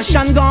all the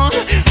passion gone,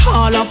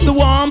 all of the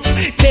warmth.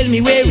 Tell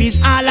me where is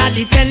all of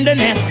the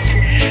tenderness.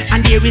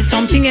 And there is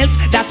something else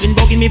that's been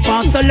bugging me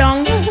for so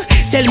long.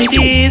 Tell me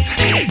this,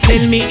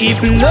 tell me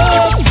if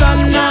love's so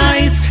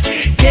nice,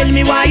 tell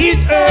me why it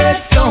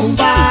hurts so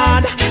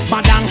bad.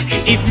 Madang,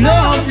 if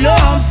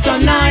love's so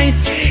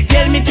nice,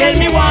 tell me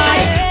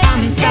why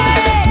I'm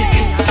sad.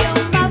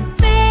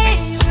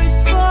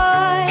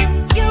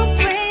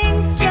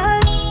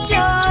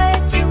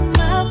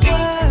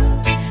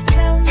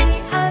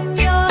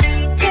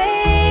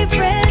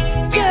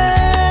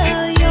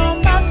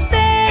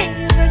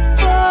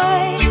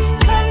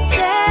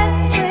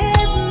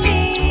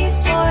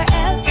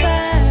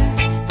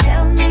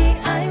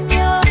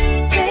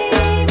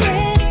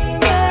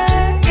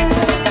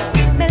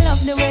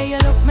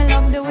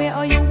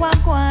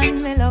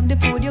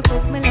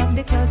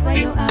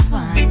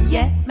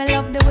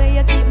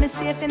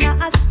 Safe in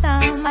a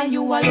storm, and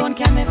you alone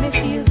can make me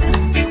feel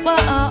calm.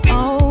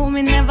 Whoa,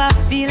 me never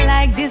feel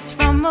like this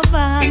from a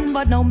van,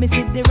 but now me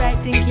see the right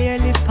thing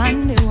clearly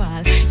on the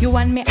wall. You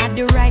want me at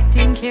the right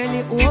thing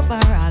clearly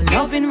overall.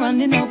 Loving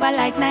running over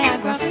like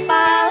Niagara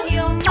Falls.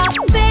 You're my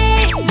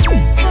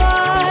favorite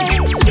boy.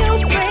 You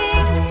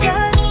bring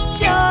such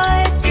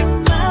joy to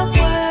my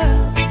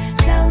world.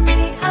 Tell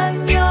me I'm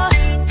your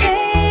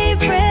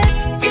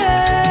favorite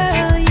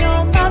girl.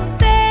 You're my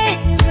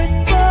favorite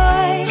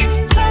boy.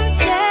 Come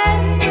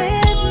dance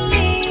with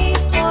me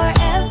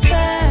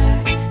forever.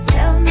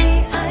 Tell me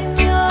I'm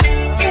your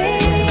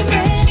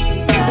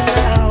favorite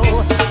girl.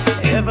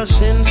 Ever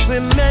since we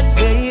met,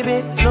 baby,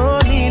 no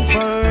need for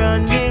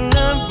running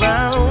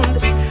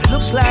around.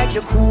 Looks like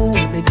you cool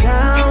me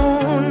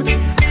down.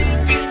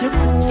 You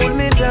cool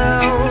me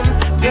down,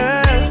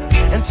 girl.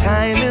 And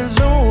time is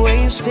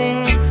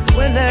a-wasting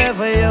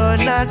whenever you're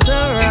not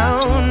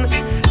around.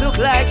 Look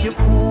like you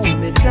cool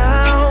me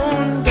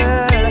down,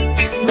 girl.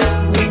 You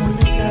cool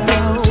me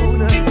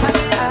down.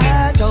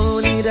 I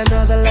don't need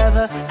another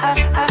lover.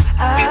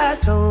 I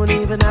don't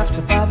even have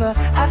to bother.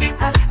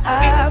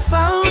 I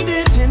found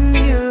it in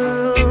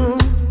you.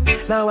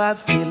 Now I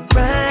feel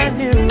brand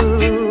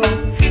new.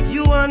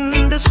 You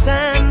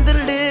understand the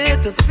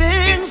little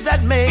things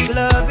that make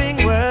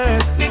loving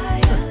worth.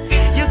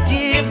 You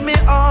give me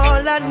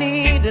all I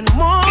need and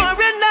more,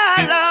 and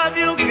I love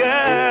you,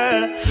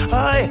 girl.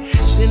 Oh,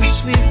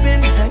 since we've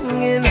been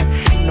hanging,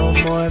 no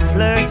more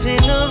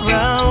flirting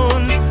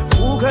around.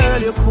 Oh, girl,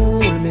 you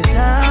cool me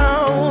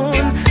down.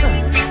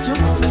 You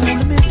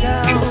cool me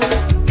down.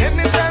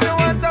 Anytime you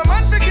want a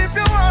man to keep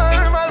you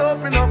warm, I'll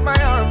open up my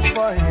arms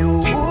for you.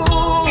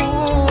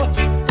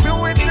 Me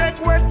we take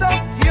wet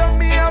up, give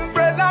me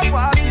umbrella,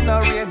 walk in a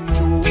rain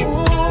too.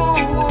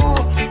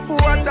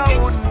 What I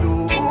would do,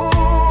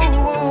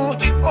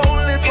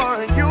 only for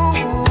you.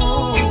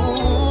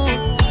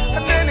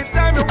 And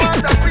anytime you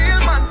want a real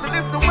man to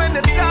listen when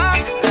they talk,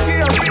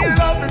 hear real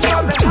love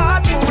from the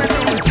heart, when we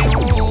do it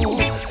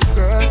too.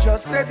 Girl,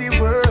 just say the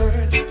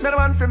word. Me the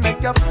one for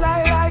make you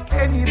fly like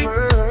any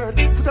bird.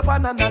 Put up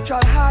on a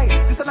natural high.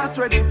 This is not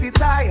ready for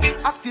die.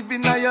 Active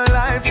in your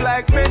life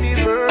like many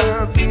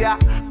verbs. Yeah.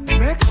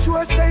 Make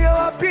sure say you're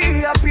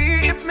happy.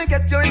 If me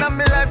get you in a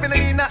me life, me no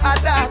in a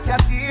dark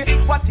catty.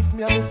 What if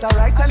me a miss a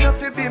right and you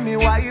fi be me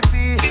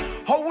wifey?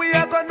 How we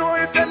are gonna know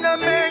if you no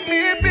make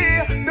me be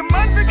the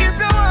man to keep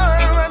you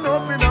warm and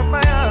open up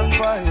my arms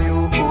for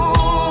you?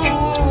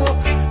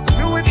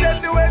 Me will take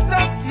the weight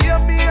up,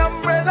 give me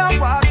umbrella,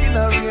 walk in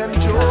a rain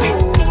too.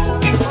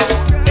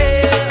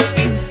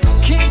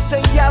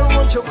 Kingston, y'all,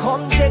 won't you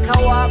come take a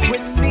walk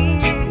with me?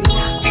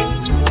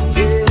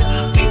 Yeah.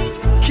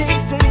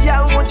 Kingston,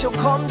 y'all, won't you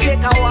come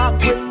take a walk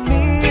with me?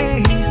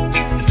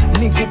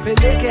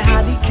 Nikupeleke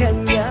hadi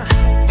Kenya,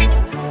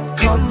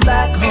 come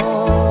back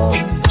home.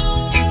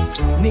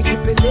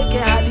 Nikupeleke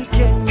hadi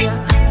Kenya,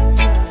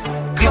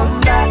 come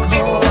back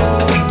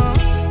home.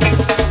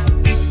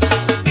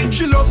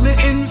 She love me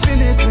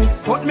infinity,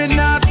 but me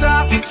not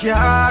talk me care.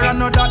 I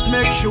know that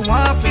makes you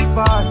want to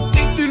spar.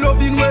 The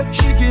loving way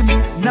she give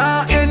me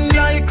now end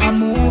like a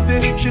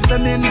movie. She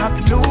said me not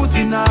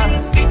losing her.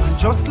 And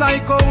just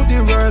like how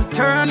the world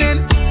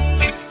turning,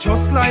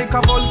 just like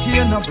a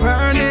volcano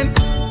burning,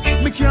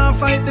 me can't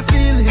fight the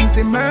feelings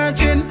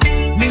emerging.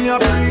 Me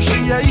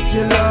appreciate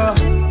your love.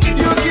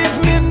 You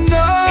give me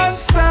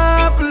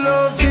non-stop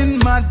loving,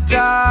 my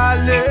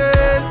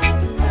darling.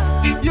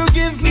 You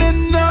give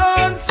me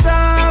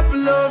non-stop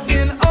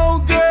loving, oh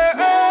girl.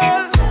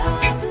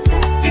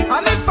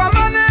 And if a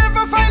man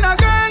ever find a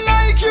girl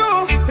like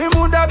you, he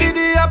woulda be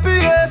the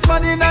happiest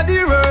man in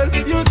the world.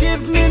 You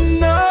give me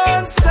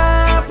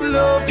non-stop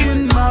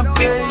loving, my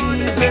baby.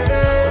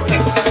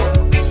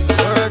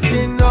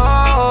 Working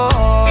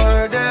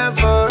hard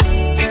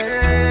every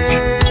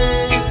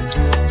day,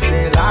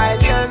 stay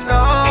like you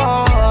know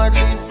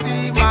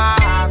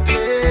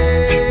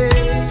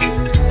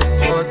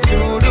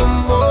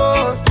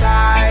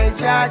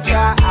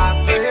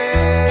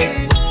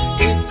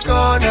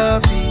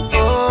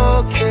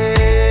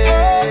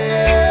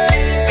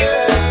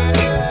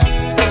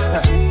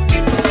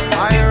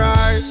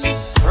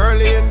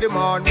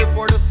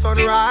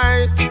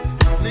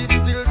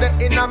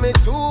a me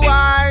 2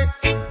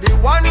 eyes. The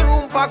one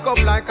room pack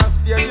up like a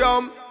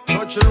stadium.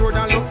 Touch the road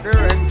and look the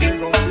rent, we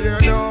go clear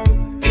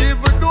down.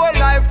 Even though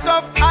life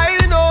tough, I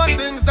know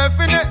things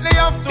definitely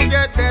have to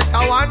get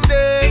better one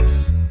day.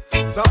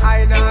 So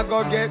I now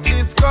go get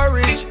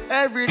discouraged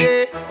every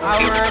day. I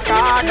work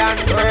hard and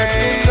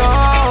pray.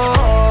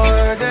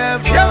 Lord,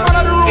 yeah,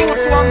 man, the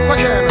roots once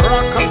again.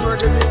 Rockers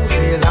Reggae.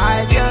 Say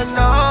like you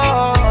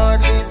know,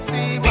 only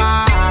see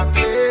my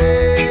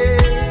pain.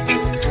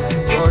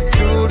 Go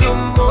to the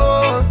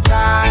Most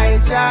High,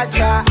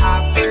 Jaja, I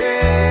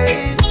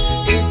pray.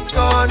 It's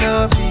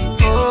gonna be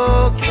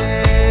okay.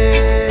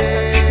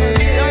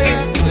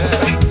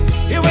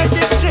 You went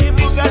the cheap,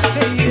 you got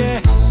say yeah.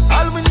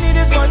 All we need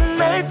is one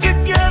night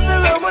together,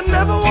 and we'll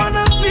never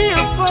wanna be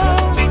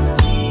apart.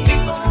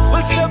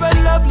 We'll share a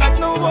love like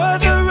no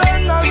other,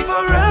 and I'll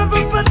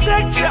forever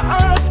protect your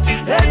heart.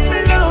 Let me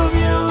love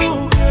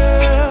you,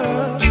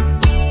 girl.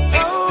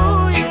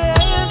 Oh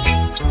yes,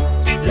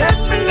 let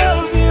me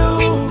love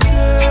you,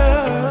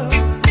 girl.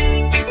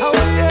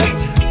 Oh yes,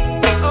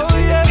 oh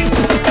yes.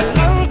 A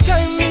long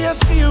time me I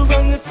see you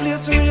around the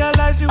place, and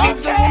realize you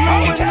was a woman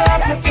when I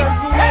have no time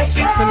for rest.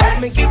 So let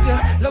me give you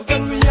love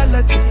and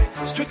reality,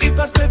 strictly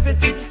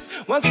positivity.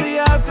 Once a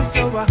year happy,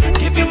 so I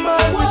give you my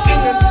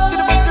everything. And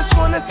still I just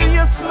wanna see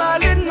you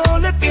smiling all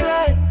the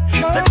time.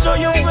 The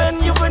joy of when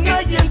you and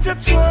I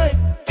intertwine.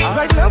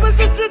 Right now it's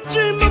just a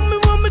dream, and we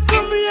want to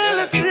become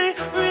reality,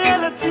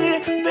 reality,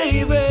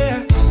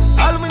 baby.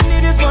 All we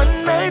need is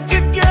one night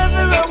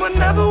together, and we'll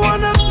never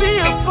wanna be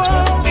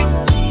apart.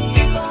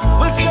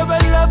 We'll share a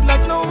love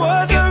like no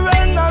other,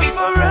 and I'll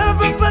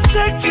forever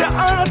protect your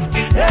heart.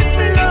 Let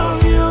me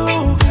love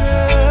you,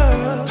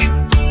 girl.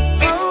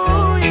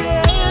 Oh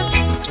yes,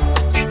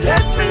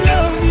 let me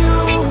love you,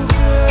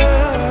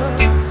 girl.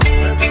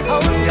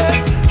 Oh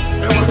yes.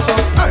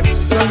 Hey,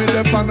 send me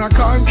them on a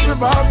country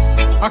bus.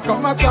 I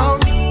come a town.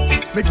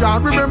 Me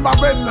can't remember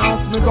when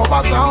last me go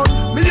a town.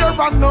 Me here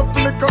run up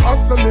flicker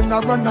hustling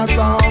around a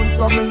town.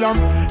 So me am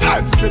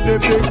head for the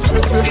big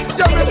city.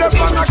 Yeah, me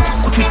them on a.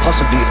 Could you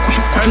possibly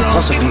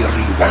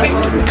rewind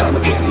and come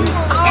again?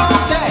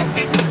 Okay.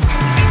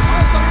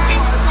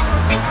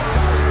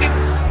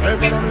 Hey,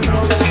 but me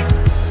know.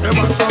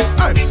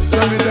 Hey,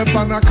 send me them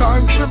on a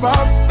country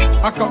bus.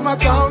 I come a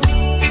town.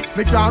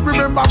 Me can't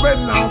remember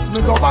when last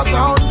me go a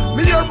town.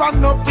 Me here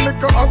run up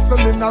flicker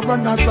hustling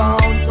around a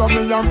town. So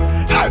me am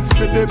head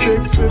for the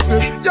big city.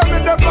 Yeah, me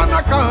them on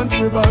a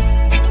country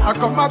bus. I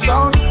come a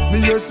town.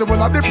 Me here see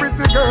one of the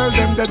pretty girl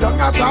them they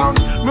down a town.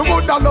 Me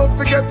woulda love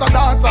to get a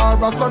daughter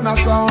or a son a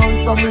town.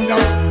 So me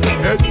am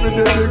head for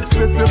the big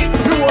city.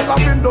 Me hold a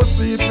window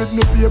seat with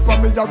me paper.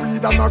 Me a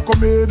read and a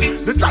come in.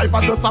 The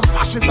driver does a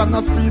flash it and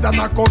a speed and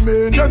a come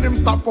in. Then him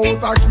stop out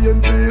a key in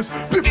peace.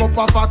 Pick up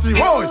a fatty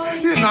boy.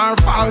 In our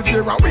falls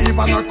here a weave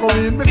and a come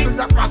in. Me see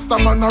a rasta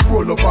man a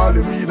roll up all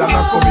the weed and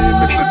a come in.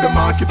 Me see the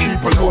market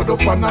people load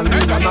up and a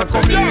lead and a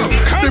come in.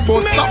 The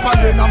bus stop and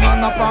then a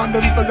man upon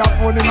them say a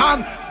funny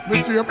man. Me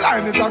swear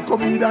blind is a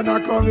comedian a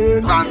come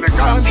in. Run the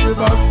country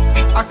bus,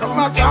 I come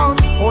a town.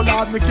 Oh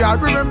Lord, me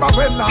can't remember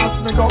when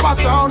last me go a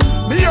town.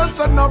 Me hear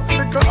some enough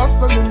little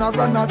hustling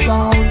around a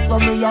town. So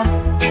me a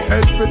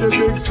head for the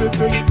big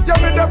city.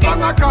 Yeah, me dey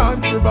on a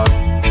country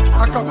bus,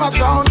 I come a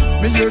town.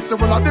 Me hear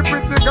some one of the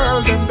pretty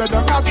girl them they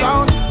down a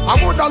town.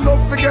 I woulda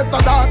love to get a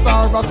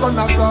daughter or a son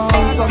a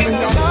town. So me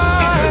a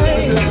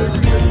head for the big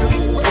city.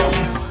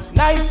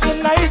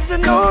 Nice to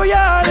know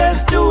ya,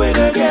 let's do it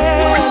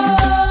again.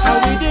 How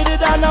we did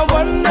it on a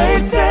one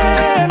night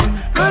stand.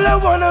 Girl, I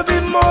wanna be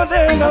more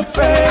than a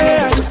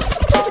friend.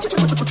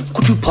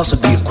 Could you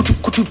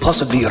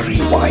possibly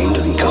rewind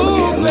and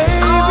come again?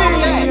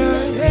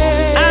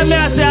 I'm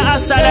here say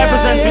Asta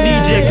represent for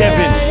DJ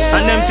Kevin.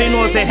 And them fi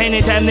know say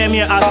anytime them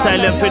hear Asta,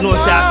 them fi know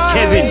say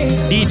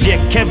Kevin, DJ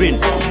Kevin.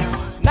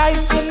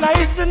 Nice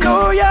to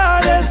know ya,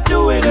 let's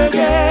do it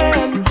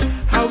again.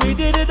 How we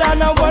did it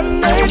on a one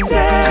night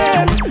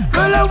stand.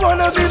 Girl, I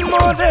wanna be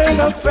more than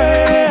a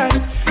friend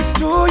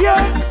to ya.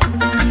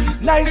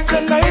 Nice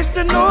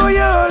to know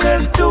ya,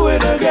 let's do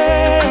it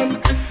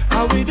again.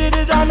 How we did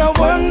it on a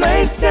one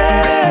night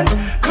stand.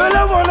 Girl,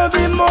 I wanna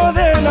be more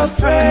than a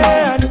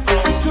friend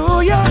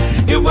to ya.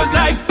 It was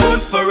like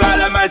food for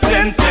all of my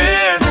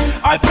senses.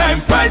 Our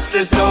time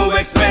priceless, no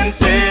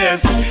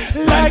expenses.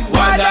 Like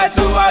water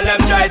to all them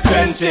dry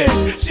trenches.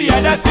 She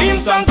had a theme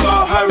song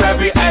for her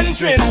every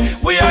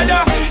entrance. We had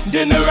a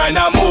dinner and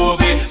a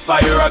movie.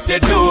 Fire up the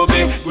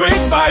doobie.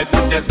 Grace vibe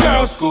from this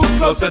girl, school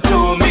closer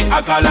to me.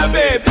 I call her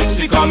babe,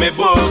 she call me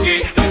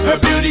boogie. Her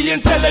beauty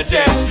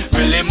intelligence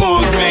really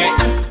moves me.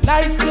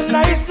 Nice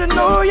to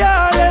know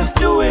ya, let's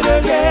do it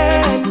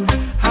again.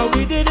 How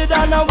we did it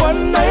on a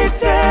one night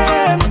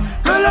stand.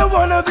 Girl, I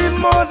wanna be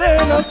more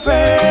than a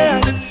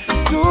friend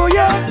to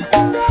ya.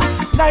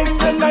 Nice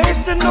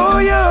to know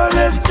ya,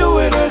 let's do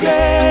it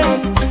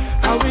again.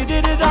 How we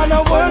did it on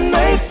a one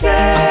night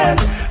stand.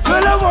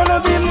 Girl, I wanna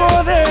be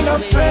more than a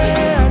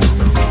friend.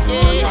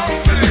 Yeah.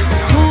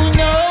 Who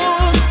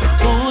knows?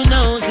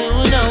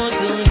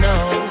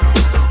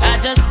 I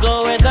just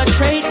go where the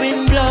trade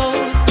wind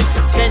blows.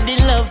 Sending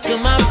love to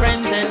my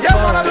friends and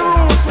foes.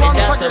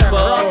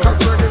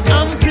 suppose.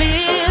 I'm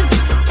pleased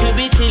to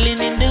be chilling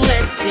in the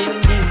West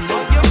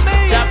Indies.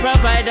 Jah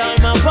provide all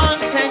my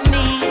wants and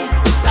needs.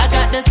 I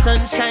got the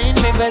sunshine,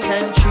 rivers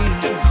and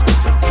trees.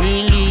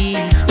 Green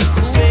leaves,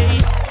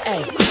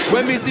 hey.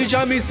 When me see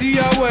Jah, me see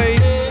a way.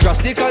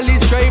 Drastically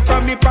straight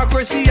from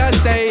hypocrisy, I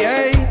say,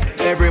 hey.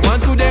 Every man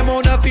to them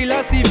own a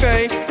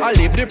philosophy. I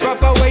live the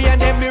proper way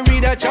and then me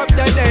read a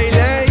chapter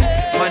daily.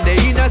 Man,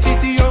 they in a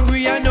city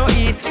hungry and no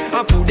eat.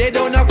 And food they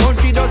down a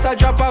country just a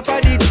drop off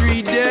of the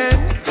tree then.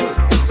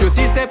 You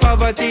see say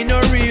poverty no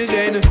real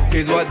then.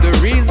 Is what the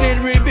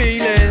reason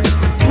revealing.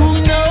 Who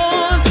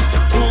knows?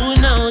 Who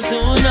knows?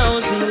 Who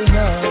knows? Who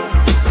knows?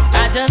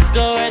 I just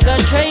go where the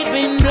trade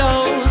wind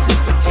blows.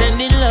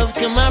 Sending love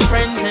to my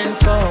friends and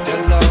foes.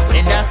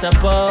 And I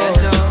suppose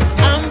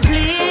I'm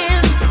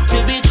pleased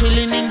to be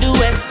chilling in the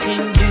West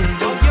Indies.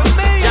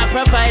 Jah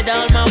provide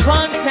all my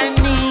wants and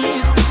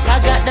needs. I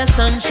got the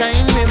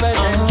sunshine, rivers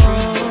and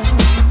trees.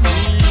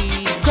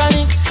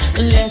 Chronics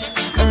left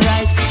and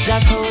right.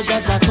 Just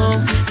soldiers that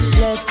come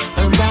left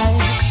and right.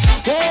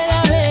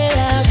 Bella,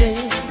 bella,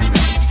 bella.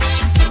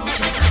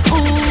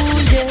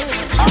 Ooh yeah.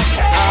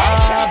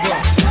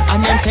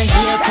 And them say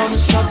here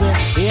comes trouble,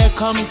 here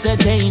comes the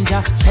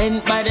danger.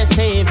 Sent by the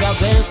Savior,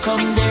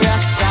 welcome the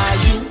Rasta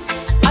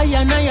youths. I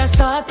and I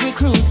start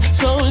recruit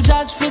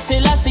soldiers for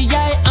Selassie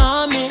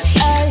army.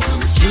 Aye.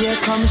 Here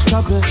comes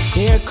trouble,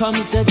 here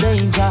comes the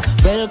danger.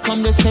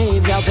 Welcome the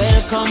Savior,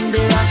 welcome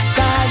the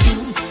Rasta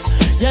youths.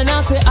 You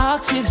know fi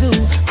ask is who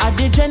at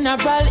the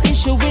general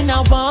issue in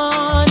a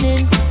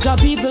warning. Job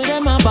people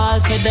them a ball,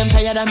 said them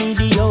tired of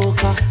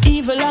mediocre.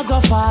 Evil a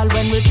go fall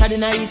when we tried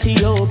in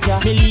Ethiopia.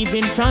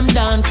 Believing from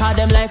down, cause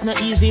them life no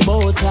easy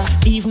boat.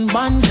 Even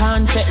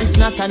Bantan said it's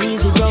not an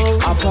easy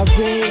road.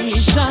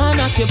 Operation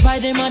occupy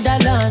the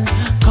motherland,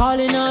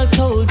 calling all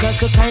soldiers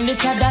to kindly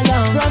tread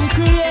along. From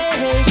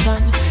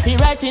creation, he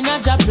writing a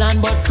job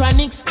plan, but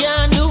Chronics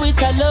can't do it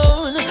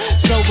alone.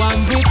 So I'm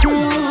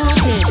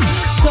recruiting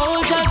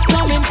soldiers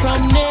coming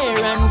from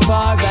near and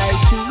far. I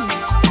choose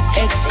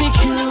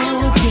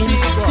executing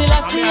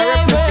Selassie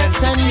I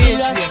works and the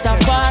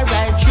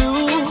Rastafari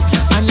true.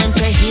 And them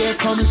say here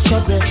comes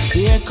trouble,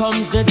 here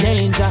comes the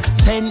danger.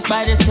 Sent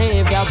by the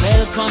Savior,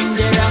 welcome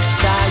the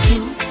Rasta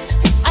youths.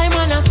 I'm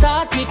gonna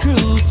start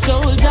recruit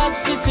soldiers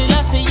for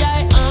Selassie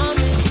I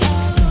army.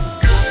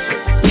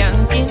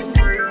 Skanking,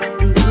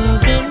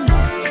 grooving,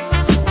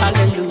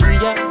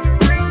 hallelujah.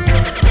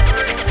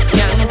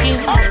 Skanking,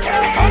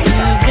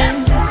 grooving.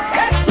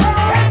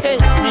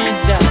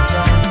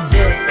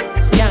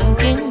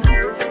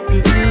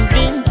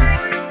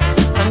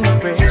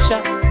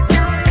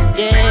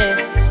 Yeah,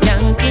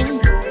 skanking,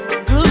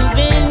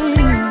 grooving.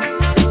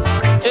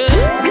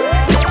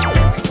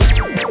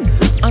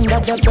 Under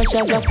the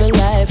pressures of the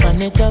life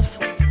and it tough.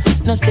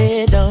 No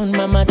stay down,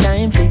 mama,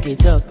 time pick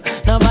it up.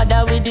 No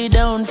bother with the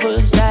down,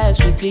 full style,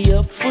 strictly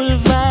up, full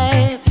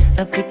vibes.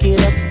 I pick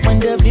it up when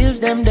the bills,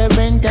 them, the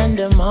rent and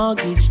the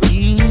mortgage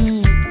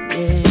due.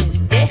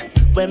 Yeah.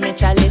 When me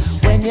chalice,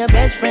 when your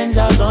best friends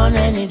are gone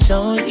and it's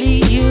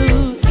only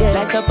you. Yeah,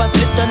 like up a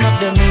split, turn up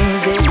the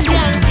music.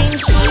 Skanking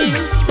sweet.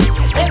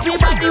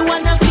 Everybody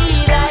wanna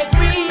feel like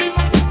free.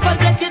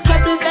 Forget your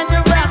troubles and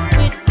you rock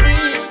with me.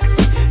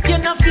 You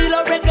know feel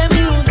a reggae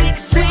music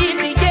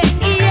sweet.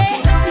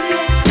 Yeah.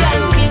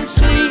 Skanking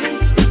sweet.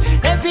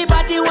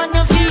 Everybody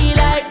wanna feel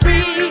like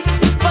free.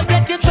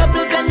 Forget your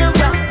troubles and you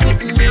rock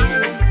with me.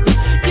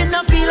 You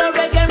know feel a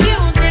reggae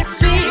music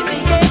sweet.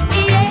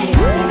 Yeah.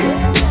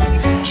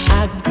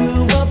 I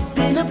grew up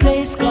in a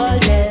place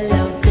called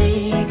La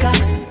Vega,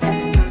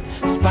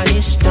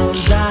 Spanish Town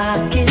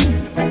rocking.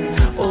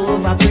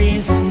 Over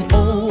prison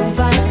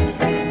over.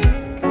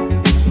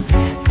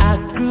 I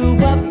grew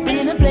up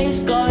in a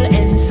place called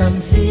Ensom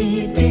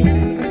City,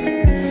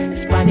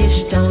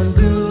 Spanish Town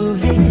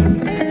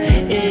grooving.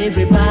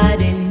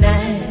 Everybody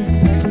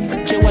nice.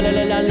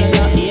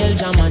 El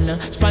Jamana,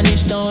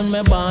 Spanish Town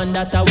me born,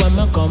 that's where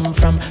me come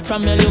from.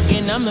 From me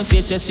looking at my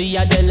face, you see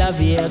a De La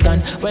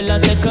Vegan. Well I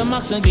say come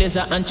Max and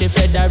Glazer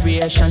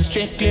Anti-Federation.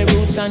 Strictly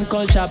roots and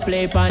culture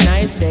play pa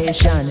nice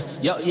station.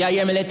 Yo,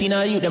 yeah, me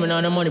Latino youth, them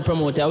on the money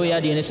promoter. We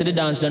are doing this, so the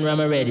dance done,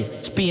 I'm ready.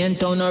 Spain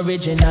Town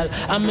original.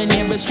 And my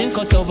neighbors drink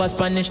out over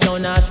Spanish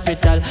Town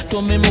hospital.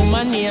 To me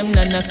mama name,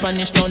 Nana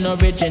Spanish Town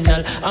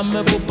original. And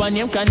my papa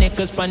name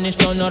Kaneka Spanish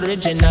Town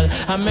original.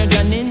 And my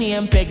granny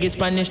name Peggy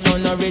Spanish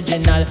Town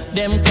original.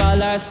 Them call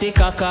her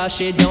sticker cause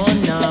she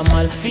don't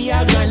normal. For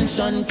your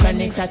grandson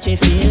Chronics such a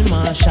field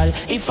marshal.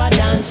 If I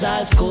dance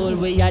at school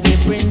we are the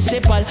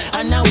principal.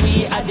 And now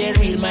we are the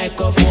real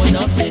microphone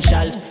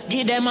officials.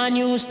 Give them a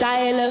new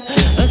style.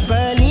 A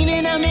Sperling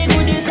in a me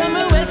goodies and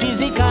me well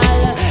physical.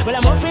 Well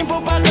I'm offering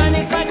Papa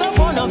Chronics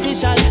microphone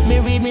official. Me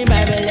read me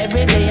Bible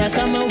every day and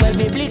some well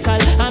biblical.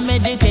 I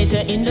meditate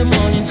in the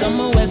morning, some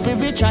well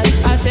spiritual.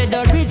 I said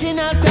the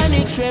original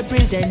Chronics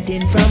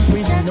representing from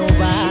prison over.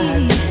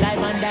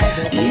 Live and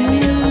direct.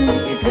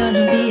 It's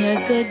gonna be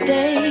a good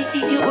day.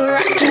 We're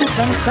rocking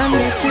from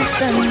Sunday to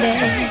Sunday.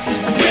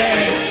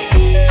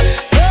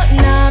 Don't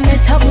now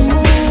mess up the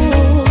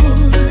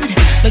mood,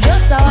 but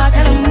just so I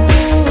can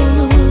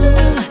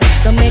move.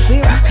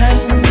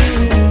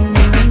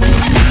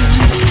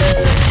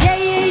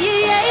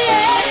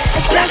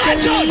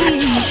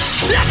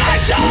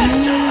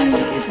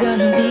 It's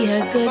gonna be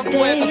a good day.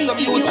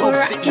 You were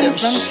rocking from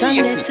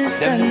Sunday to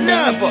Sunday.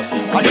 Nervous. I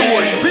don't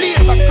want to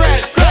place a cry.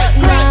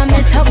 Now I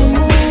miss how we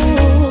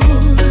move,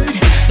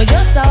 but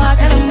just how I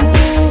kinda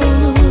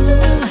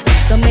move,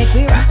 gonna make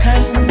me rock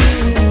and move.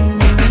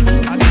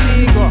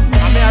 Amigo,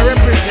 I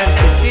represent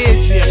the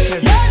DJ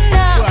Kevin.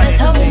 Now I miss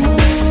how we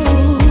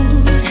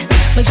move,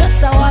 but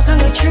just how I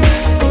kinda true,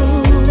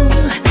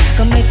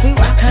 gonna make me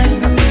rock and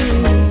groove.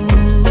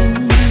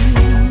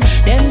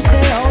 Them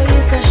say, oh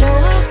you so show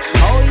off,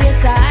 oh you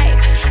so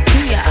hype. Do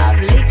you have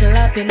little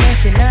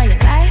happiness in all your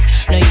life?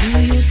 Now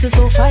you used to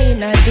suffer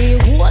in a day,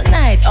 whole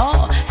night.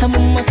 Oh, some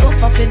of my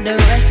suffer for the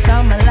rest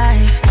of my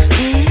life.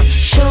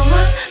 Show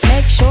up,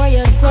 make sure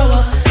you grow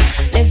up.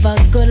 Live a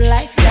good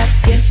life,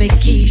 that's if you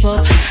keep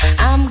up.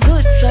 I'm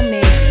good some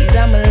days,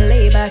 I'ma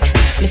lay back.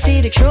 Me see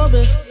the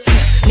trouble,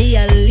 me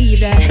I leave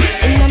that.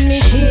 In my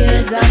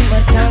shoes, I'm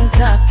a tank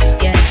top.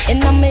 Yeah, in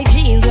my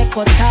jeans, I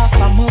cut off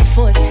from her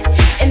foot.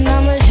 In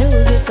my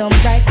shoes with some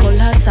bright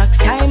color socks.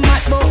 Time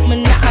at boat,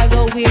 me not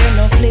go wear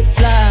no flip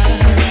flops.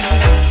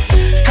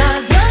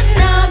 Cause none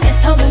now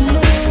miss how we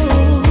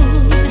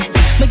mood.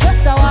 Me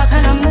just a walk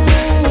and a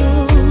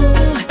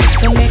move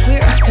to make we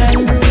rock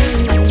and roll.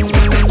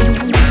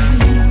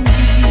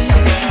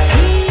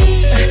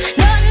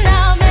 None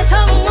now miss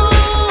how we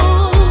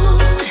mood.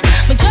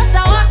 Me just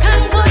a walk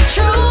and go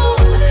through.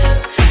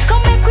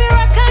 Come make we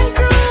rock and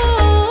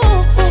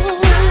groove.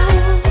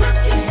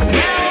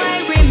 Now I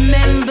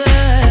remember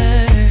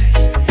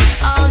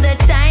all the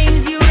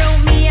times you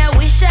wrote me. I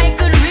wish I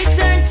could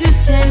return to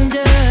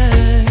sender.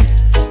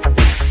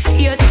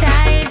 Your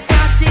tired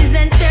tosses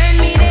and turn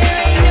me, there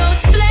ain't no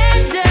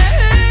splendor.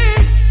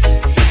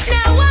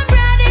 Now I'm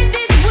riding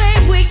this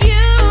wave with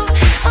you.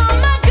 All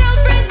my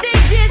girlfriends, they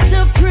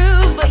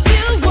disapprove, but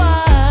you're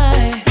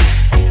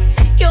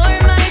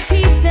my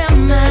peace of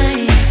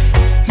mind.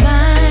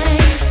 Mine,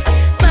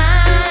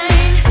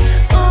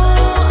 oh,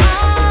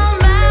 all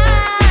mine.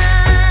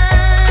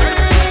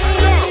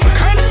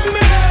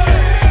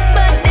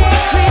 But they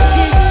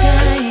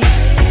criticize,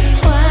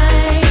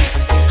 why,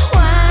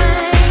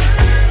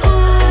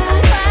 ooh,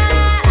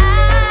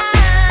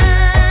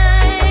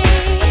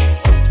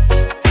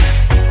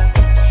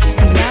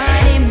 See,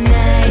 Lord, him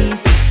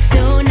nice,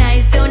 so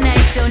nice, so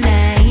nice, so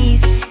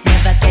nice.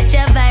 Never catch a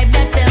vibe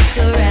that felt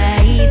so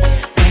right.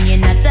 When you're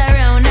not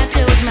around, I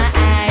close my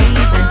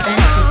eyes and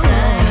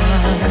fantasize.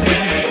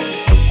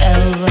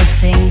 Ever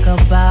think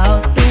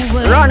about the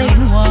way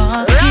we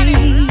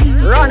walking?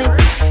 Run it.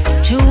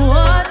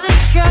 Toward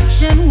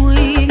destruction, we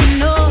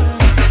ignore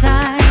the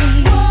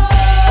sign.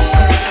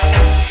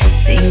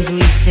 Things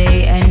we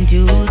say and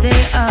do,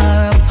 they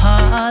are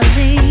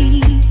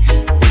appalling.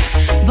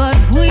 But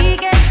we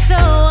get so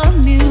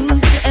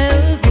amused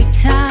every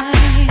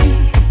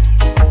time.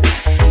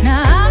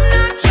 Now I'm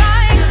not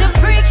trying to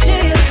preach to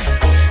you,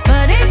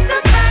 but it's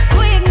a fact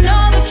we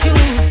ignore the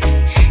truth.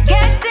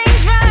 Getting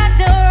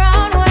dragged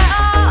around where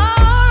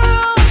our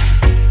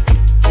roots.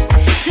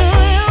 Do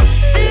you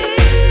see?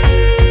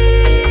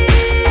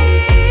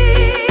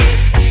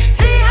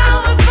 See how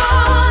we're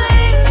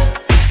falling?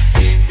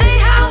 See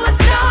how we're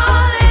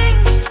stalling,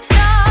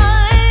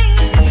 stalling.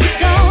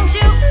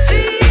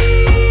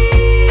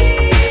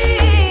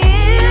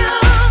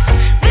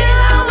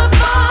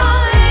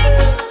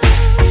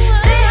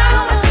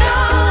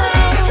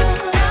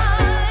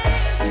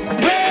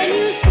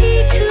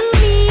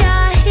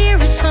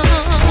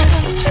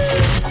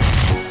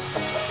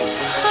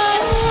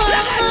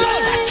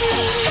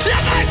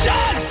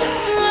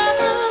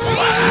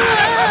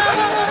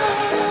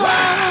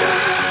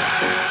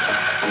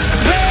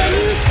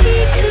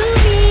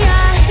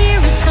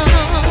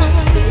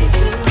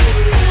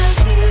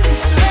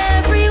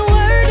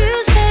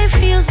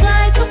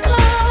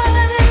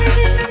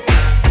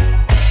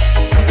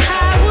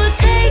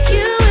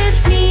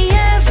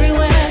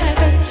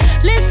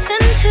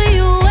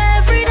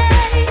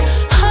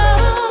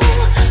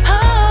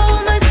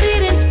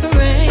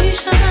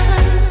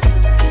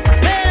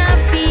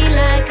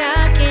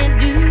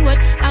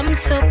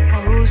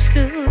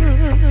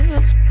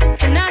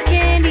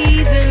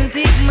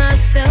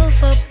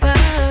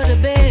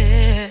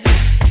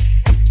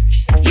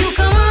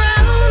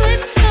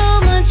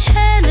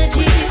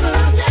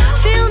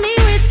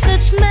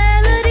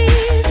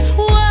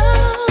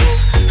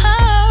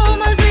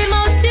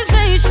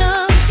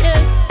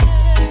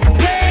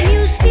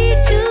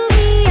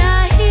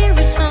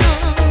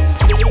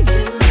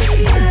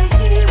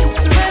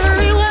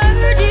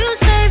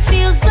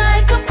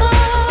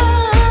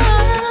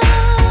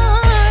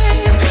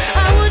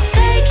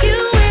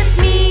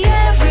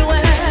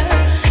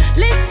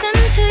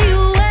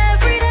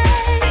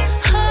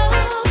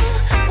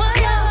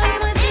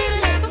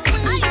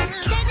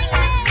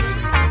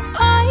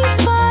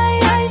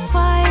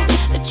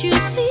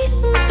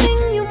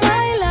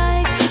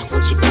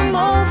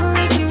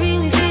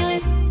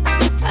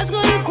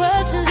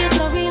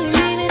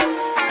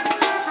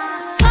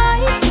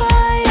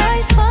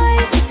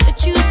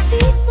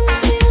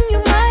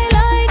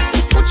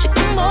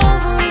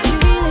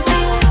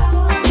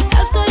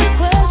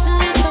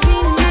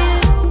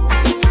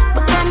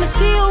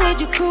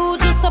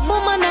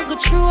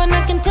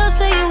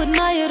 you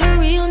admire the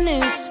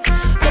realness.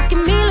 Look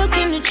at me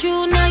looking at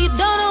you, now you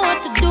don't know what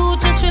to do.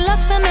 Just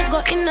relax and I go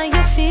in on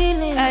your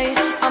feelings. Ay,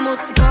 I'm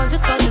mostly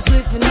conscious for the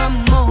swift and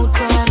I'm out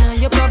on.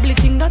 You probably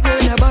think that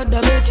girl about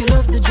that, bet you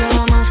love the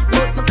drama.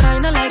 But me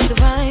kinda like the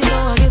vibe, so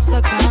I guess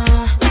I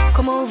can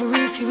come over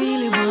if you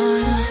really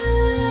wanna.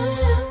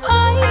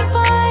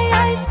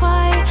 I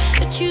spy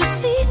that you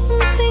see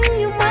something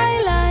you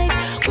might like.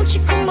 Won't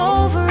you come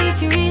over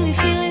if you really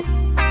feel it?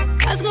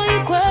 Ask all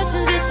your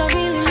questions, yes, I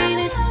really mean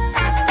it.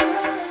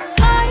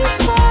 I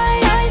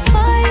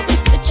spy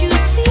that you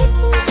see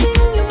something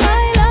you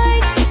might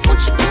like.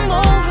 Won't you come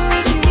over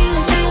if you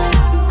really feel it?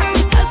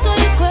 Ask all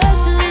your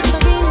questions, yes, I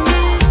really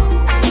mean it.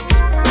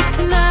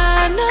 And I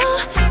know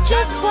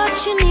just what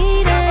you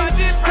need.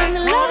 When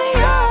the love in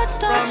your heart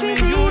starts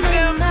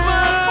revealing,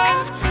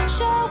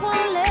 sure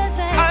won't let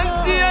that go. I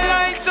still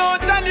light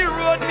out on the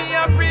road, me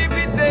a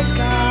privy take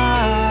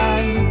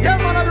on. Yeah,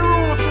 man, of the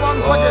roots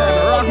once again.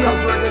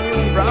 Rockers reggae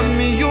music. From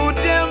me, you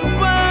them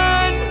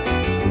one.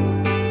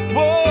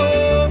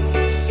 Whoa,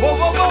 whoa,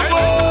 whoa, whoa,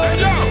 whoa.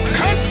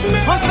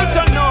 Must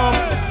turn up,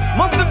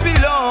 must be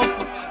love.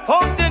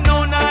 Hope they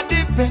know not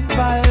depend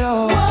by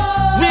love.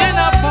 Rain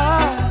or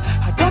fall,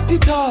 I got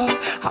it all.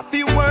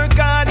 Happy work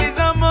hard is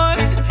a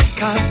must.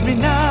 Cause me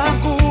now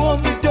go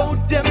home without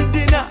them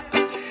dinner.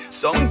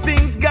 Some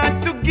things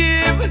got to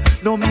give.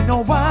 No, me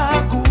no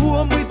walk go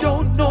home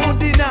without no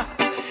dinner.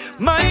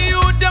 My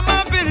youth them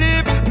a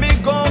believe me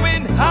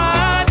going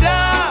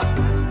harder.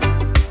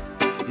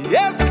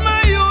 Yes,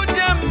 my youth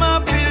them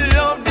a feel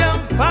love them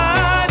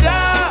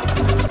father.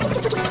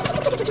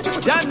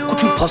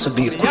 Could you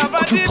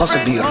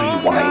possibly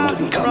rewind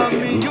and come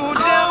again? You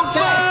them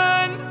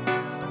one.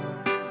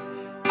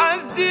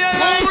 As the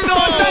light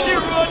out on the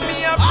road, me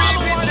a bring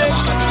me the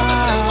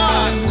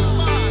man.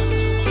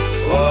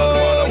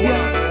 Oh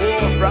yeah,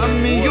 from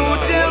me you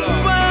them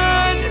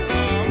one.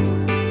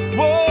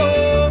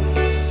 Whoa,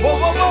 whoa,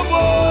 whoa, whoa,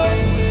 whoa.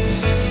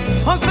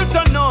 Hustle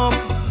turn up,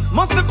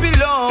 must be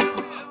love.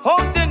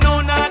 Hope they know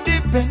not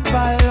depend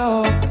by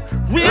love.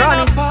 Rain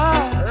or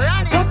fall,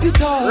 I got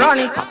it all.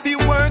 Happy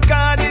work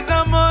hard is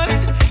a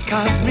must.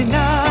 Cause me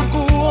now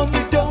go home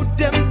without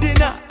them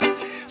dinner.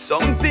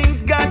 Some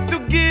things got to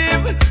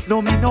give.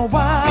 No, me no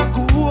walk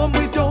go home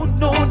without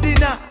no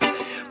dinner.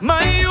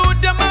 My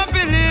youth them a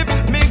believe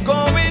me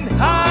going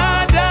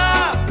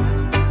harder.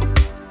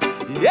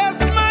 Yes,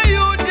 my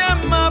youth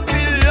them a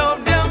feel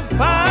love them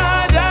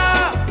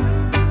father.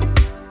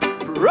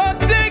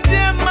 Protect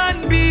them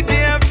and be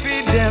there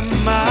for them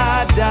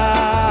mother.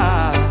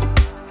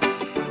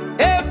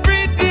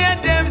 Every day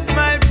them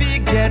smile be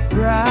get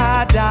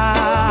brother.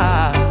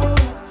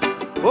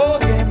 Oh,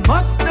 they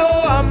must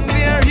know I'm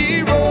their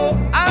hero.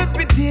 I'll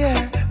be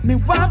there, me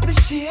want to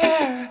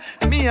share.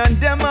 Me and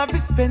them have to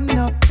spend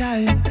enough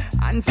time.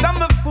 Answer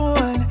my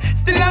phone,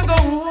 still I go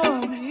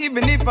home.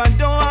 Even if I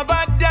don't have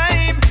a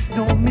dime.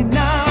 No, me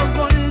now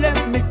won't let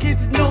my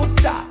kids know,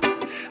 sir.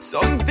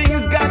 Some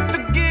things got to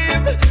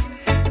give.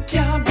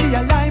 Can't be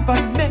alive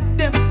and make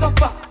them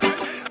suffer.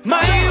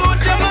 My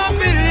youth them a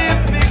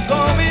believe me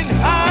going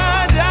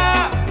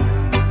harder.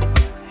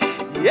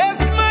 Yes,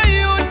 my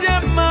youth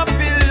them a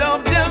feel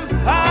love them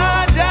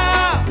harder.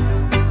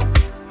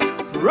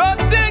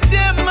 Protect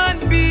them and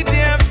be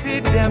there for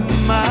them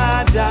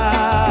mother.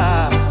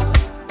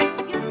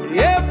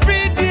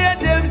 Every day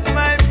them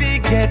smile be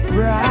get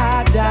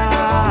brighter.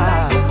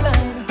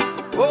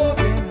 Oh,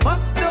 they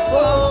must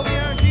know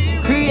they're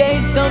here.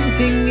 Create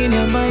something in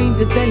your mind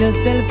to tell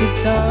yourself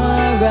it's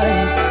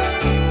alright.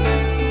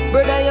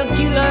 Brother, you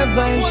kill her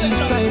vibe, she's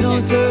crying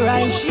out her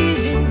eyes,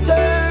 she's in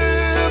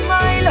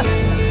turmoil.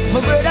 My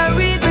brother,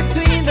 read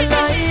between the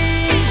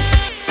lines.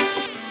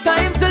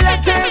 Time to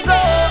let her go.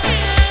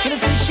 You know,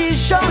 see, she's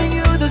showing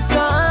you the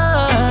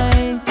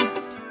signs.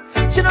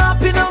 She not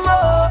happy no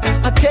more.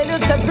 I tell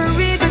yourself to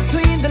read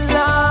between the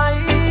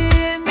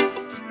lines.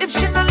 If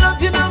she don't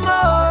love you no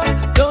more,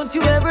 don't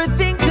you ever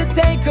think to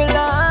take her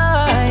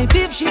life.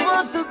 If she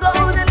wants to go,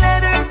 then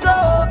let her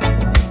go.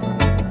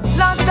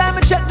 Last time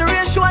I checked the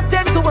ratio at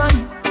 10 to 1.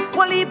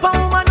 One heap of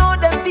woman know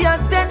them be at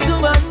 10 to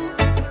 1.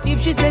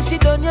 If she says she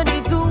done, you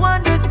need to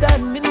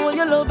understand. Me know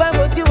you love her,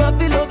 but you have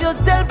to love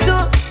yourself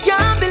too.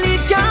 Can't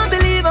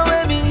believe how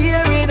I'm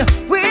hearing.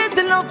 Where's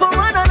the love for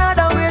one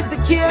another? Where's the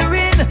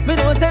caring? Me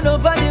know say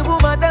love for the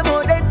woman, them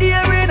all they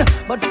daring.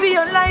 But for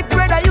your life,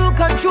 brother, you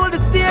control the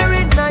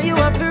steering. Now you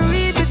have to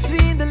read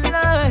between the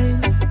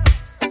lines.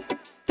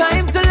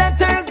 Time to let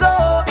her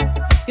go.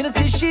 You know,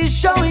 see, she's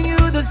showing you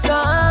the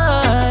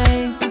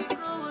signs.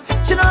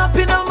 She not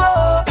happy no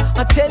more.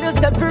 I tell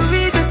yourself to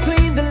read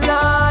between the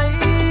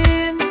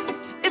lines.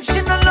 If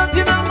she not love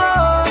you no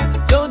more,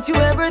 don't you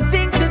ever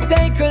think to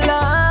take her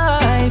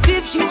life.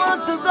 If she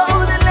wants to go,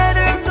 then let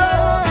her go.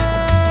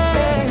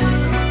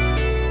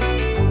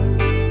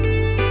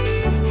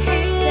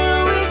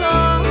 Here we go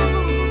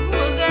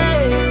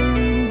again.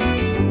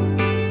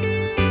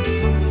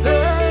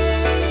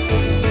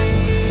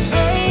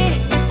 Hey,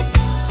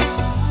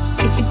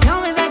 if you tell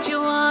me that you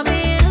want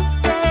me to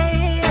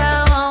stay, I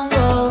won't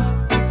go.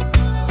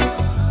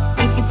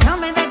 If you tell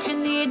me that you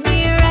need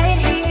me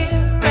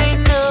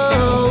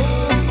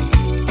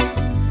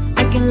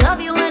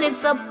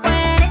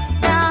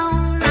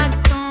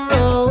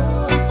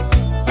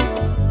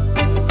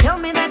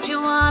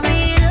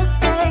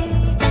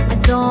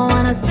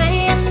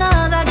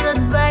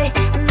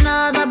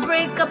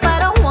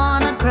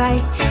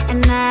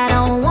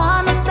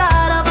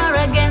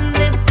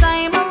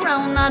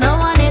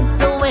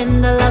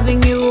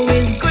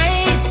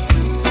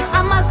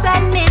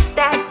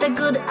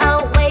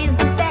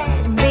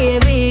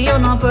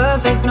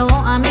perfect, no,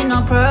 I mean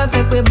not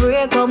perfect. We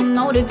break up,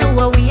 now the two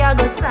of we are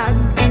go sad.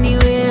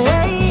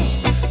 Anyway,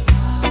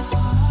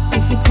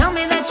 if you tell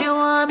me that you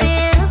want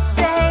me to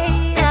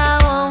stay, I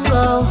won't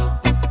go.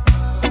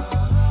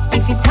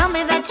 If you tell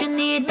me that you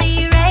need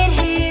me right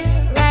here,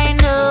 right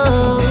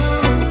now,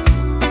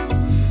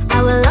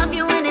 I will love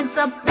you when it's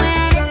up,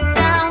 when it's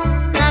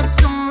down, not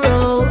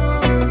tomorrow.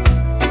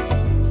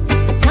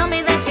 So tell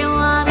me that you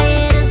want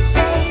me to stay.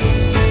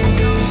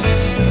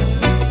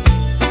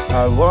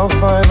 I walk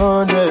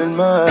 500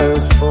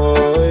 miles for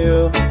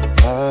you.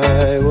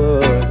 I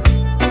would.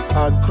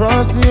 I'd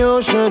cross the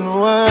ocean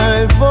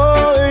wide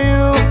for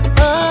you.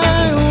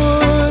 I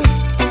would.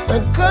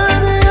 I'd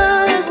climb the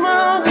highest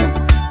mountain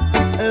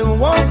and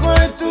walk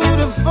right through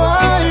the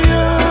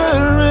fire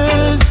and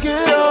risk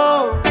it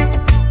all.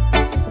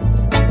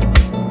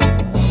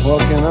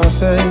 What can I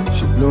say?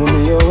 She blew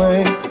me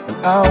away,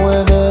 and I'll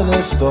weather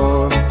the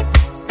storm.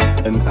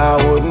 And I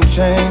wouldn't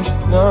change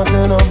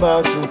nothing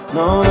about you,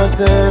 no,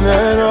 nothing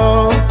at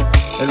all.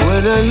 And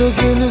when I look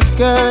in the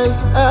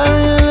skies, I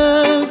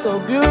realize how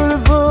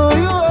beautiful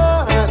you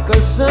are, like a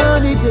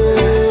sunny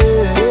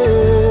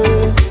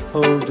day.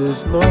 Hope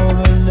this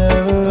moment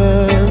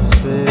never ends,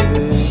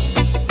 baby.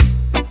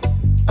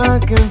 I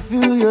can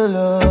feel your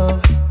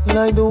love,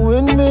 like the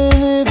wind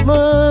beneath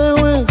my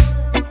wings.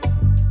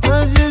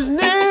 I just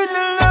need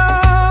the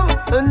love,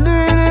 I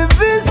need it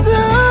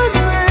beside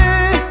me.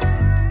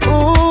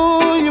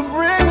 Ooh, you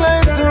bring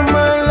light to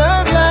my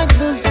life like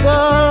the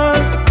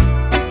stars.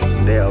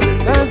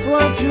 That's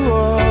what you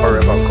are.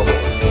 Forever come on.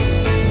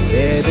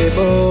 Baby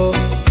boo,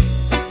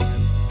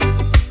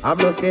 I'm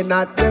looking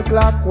at the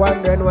clock,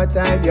 wondering what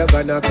time you're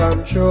gonna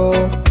come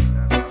through.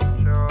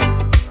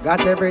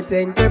 Got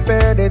everything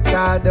prepared, it's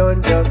all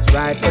done just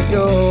right for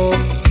you.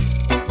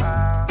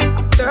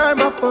 Turn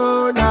my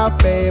phone off,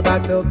 babe, I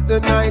took the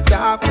night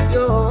off for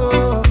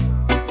you.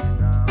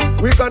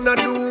 We're gonna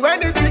do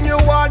anything you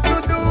want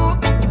to do.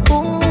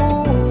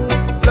 Ooh,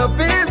 love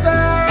is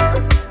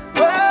her,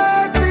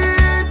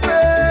 waiting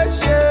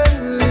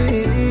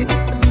patiently.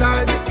 And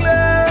I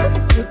declare,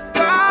 you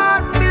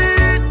got me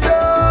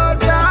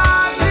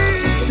totally.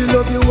 To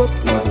love you up,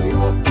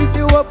 kiss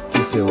you up,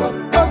 kiss you up,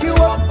 hug you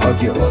up,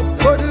 hug you up.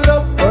 Cuddle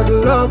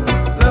up,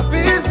 love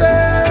is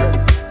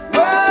her,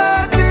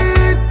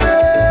 waiting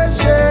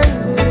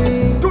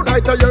patiently.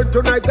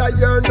 Tonight I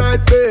yearn,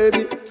 night,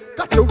 baby.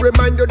 Got to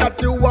remind you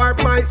that you are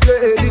my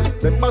lady.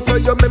 Remember say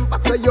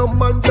your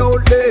man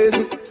don't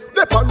lazy.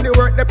 They on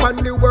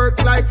the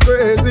work like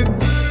crazy.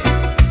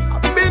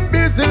 I've been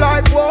busy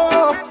like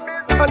war,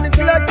 and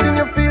neglecting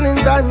your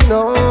feelings, I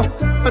know.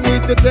 I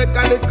need to take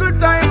a little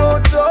time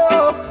out,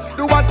 too.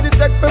 Do what it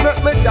takes to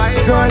make me die.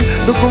 Girl,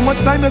 look how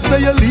much time you say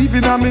you're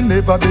leaving and me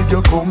never beg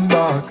you come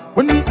back.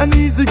 When me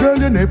uneasy, girl,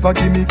 you never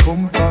give me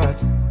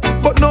comfort.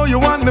 But now you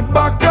want me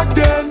back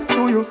again.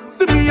 To you,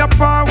 see me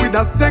apart with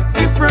a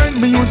sexy friend.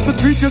 Me used to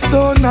treat you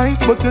so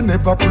nice, but you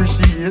never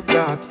appreciate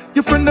that.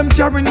 Your friend them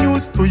carry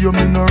news to you,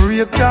 me no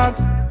rate that.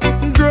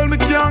 Girl, me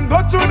can't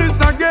go through this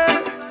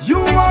again.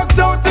 You walked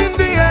out in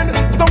the end,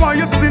 so why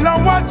you still a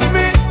watch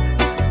me?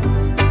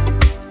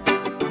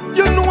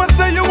 You know I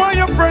say you want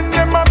your friend,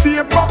 them a be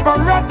a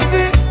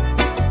paparazzi.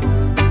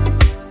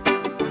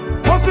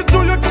 Once it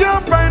true you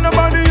can't find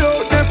nobody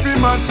out there fi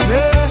match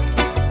me.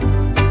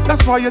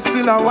 That's why you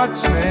still a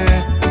watch me.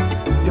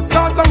 You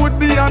thought I would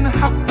be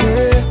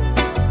unhappy,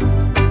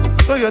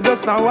 so you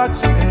just a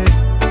watch me.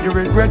 You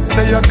regret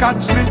say you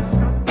catch me.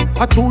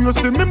 I told you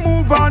see me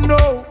move on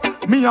now.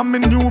 Me and my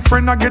new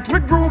friend I get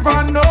with groove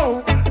on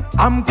now.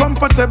 I'm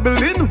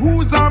comfortable in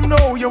whose I'm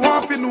now. You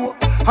want to know?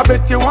 I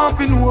bet you want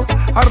to know.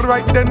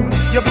 Alright then,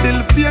 you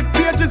build fake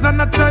pages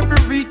and I try to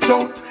reach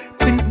out.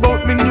 Things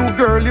about me new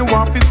girl you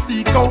want to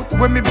seek out.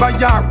 When me buy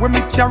her, when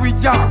me carry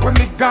her, when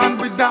me gone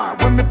with her,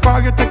 when me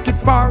bar you take it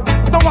far.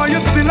 So why you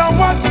still a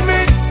watch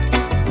me?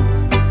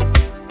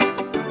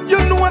 You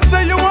know I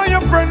say you want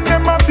your friend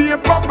them a be a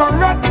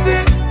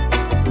paparazzi.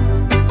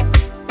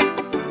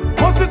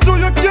 Once it true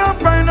you can't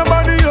find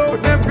nobody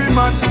out there fi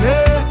match me.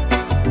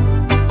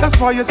 That's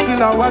why you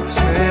still a watch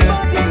me.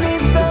 Everybody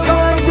needs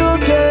someone to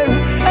care.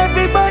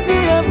 Everybody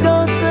have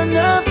doubts and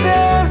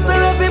affairs, so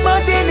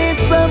everybody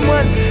needs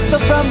someone. So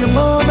from the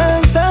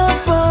moment I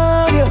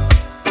found you,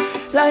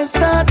 life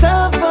start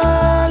to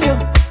fall you.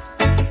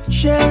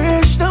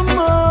 Cherish the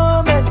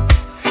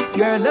moments.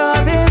 Your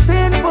love is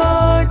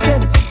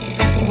important.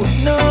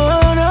 With no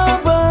one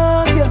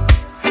above you.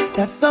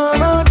 That's how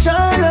much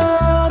I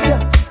love you.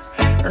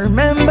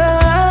 Remember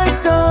I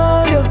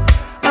told you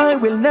I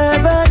will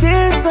never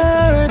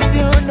desert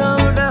you, no,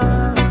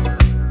 no.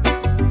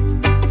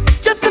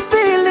 Just the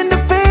feeling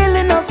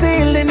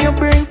you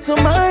bring to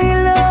my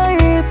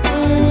life.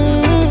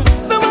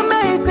 So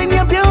amazing,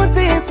 your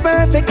beauty is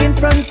perfect in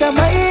front of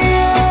my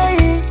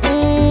eyes.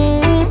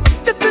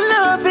 Just the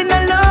loving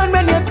alone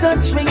when you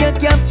touch me, you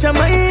capture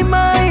my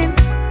mind.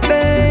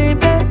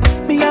 Baby,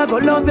 me I go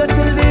love you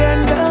till the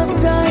end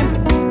of time.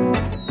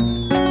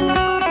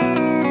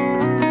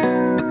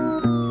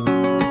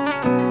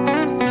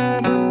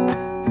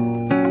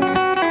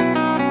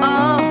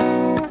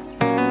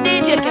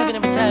 DJ Kevin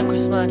every time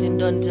Chris Martin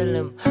done tell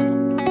them.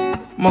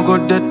 Ma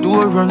got that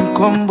door and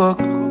come back,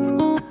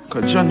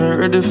 cause you're not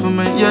ready for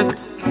me yet.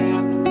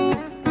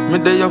 Me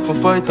there for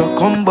fight or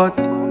combat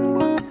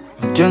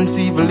against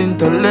evil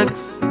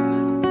intellects.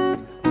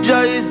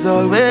 Jah is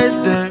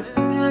always there.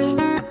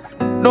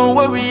 Don't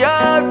worry,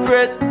 I'll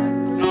fret.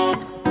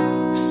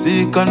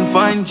 Seek and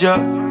find Jah.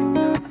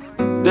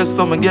 There's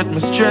some get me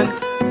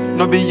strength.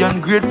 No be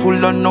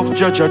ungrateful enough,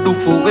 judge I do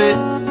for it.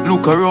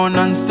 Look around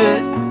and say,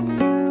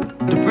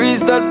 the breeze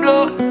that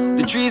blow,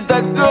 the trees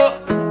that grow,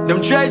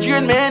 them try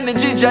drain my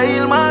energy, Jah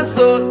heal my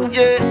soul.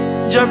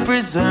 Yeah, Jah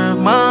preserve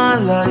my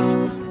life.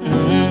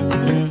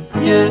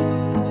 Yeah,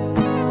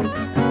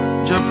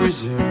 Jah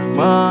preserve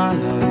my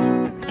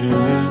life.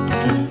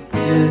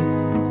 Yeah.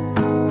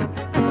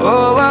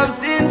 Oh, I've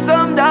seen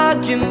some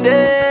darkened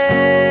days,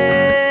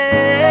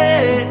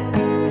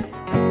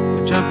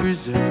 but Jah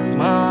preserve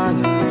my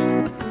life.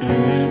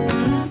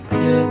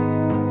 Yeah.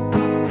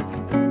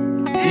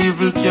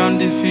 Evil can't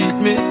defeat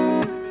me.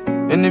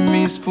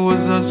 Enemies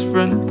pose as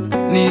friend,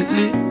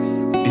 neatly,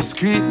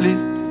 discreetly,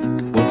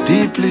 but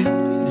deeply.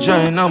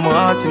 Jah in my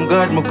heart, Him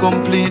guide me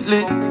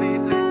completely.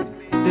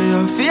 They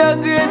are fear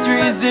great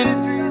reason.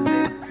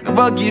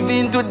 Never give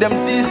in to them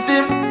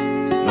system.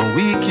 No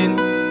weaken,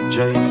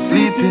 Jah is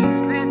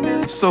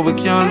sleeping. So we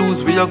can't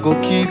lose, we are go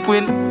keep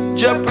win.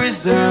 Jah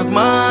preserve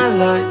my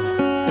life.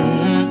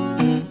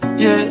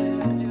 Yeah,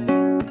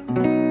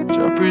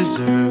 Jah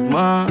preserve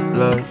my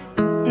life.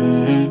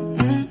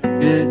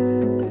 Yeah.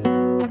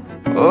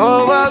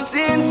 Oh, I've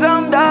seen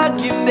some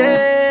darkened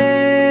days,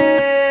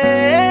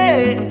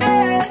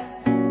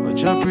 but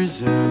Jah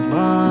preserve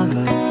my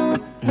life.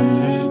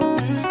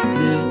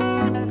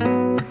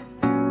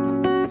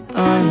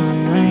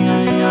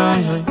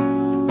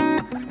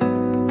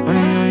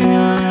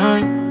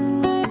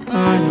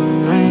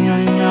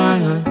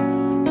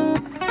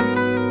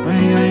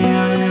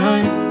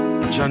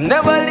 Jah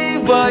never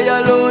leave I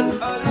alone.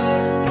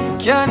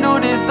 Can't do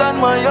this on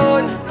my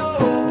own.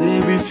 They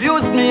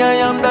refused me, I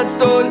am that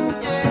stone.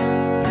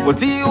 But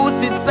He who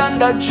sits on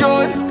that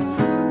throne,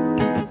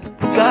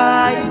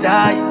 guide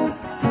I,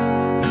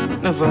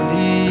 never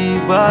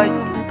leave I.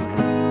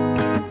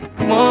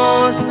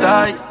 Most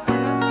I,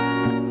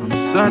 I'm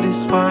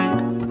satisfied.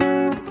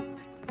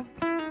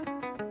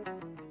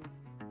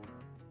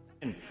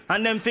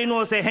 And them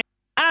finna say, hey,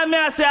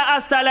 I say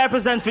A-Style I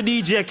represent for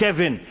DJ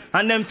Kevin.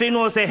 And them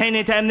finna say,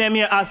 anytime them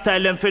hear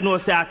A-Style, them finna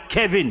say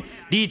Kevin,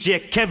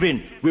 DJ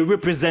Kevin, we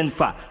represent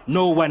for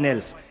no one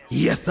else.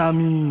 Yes, I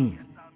mean.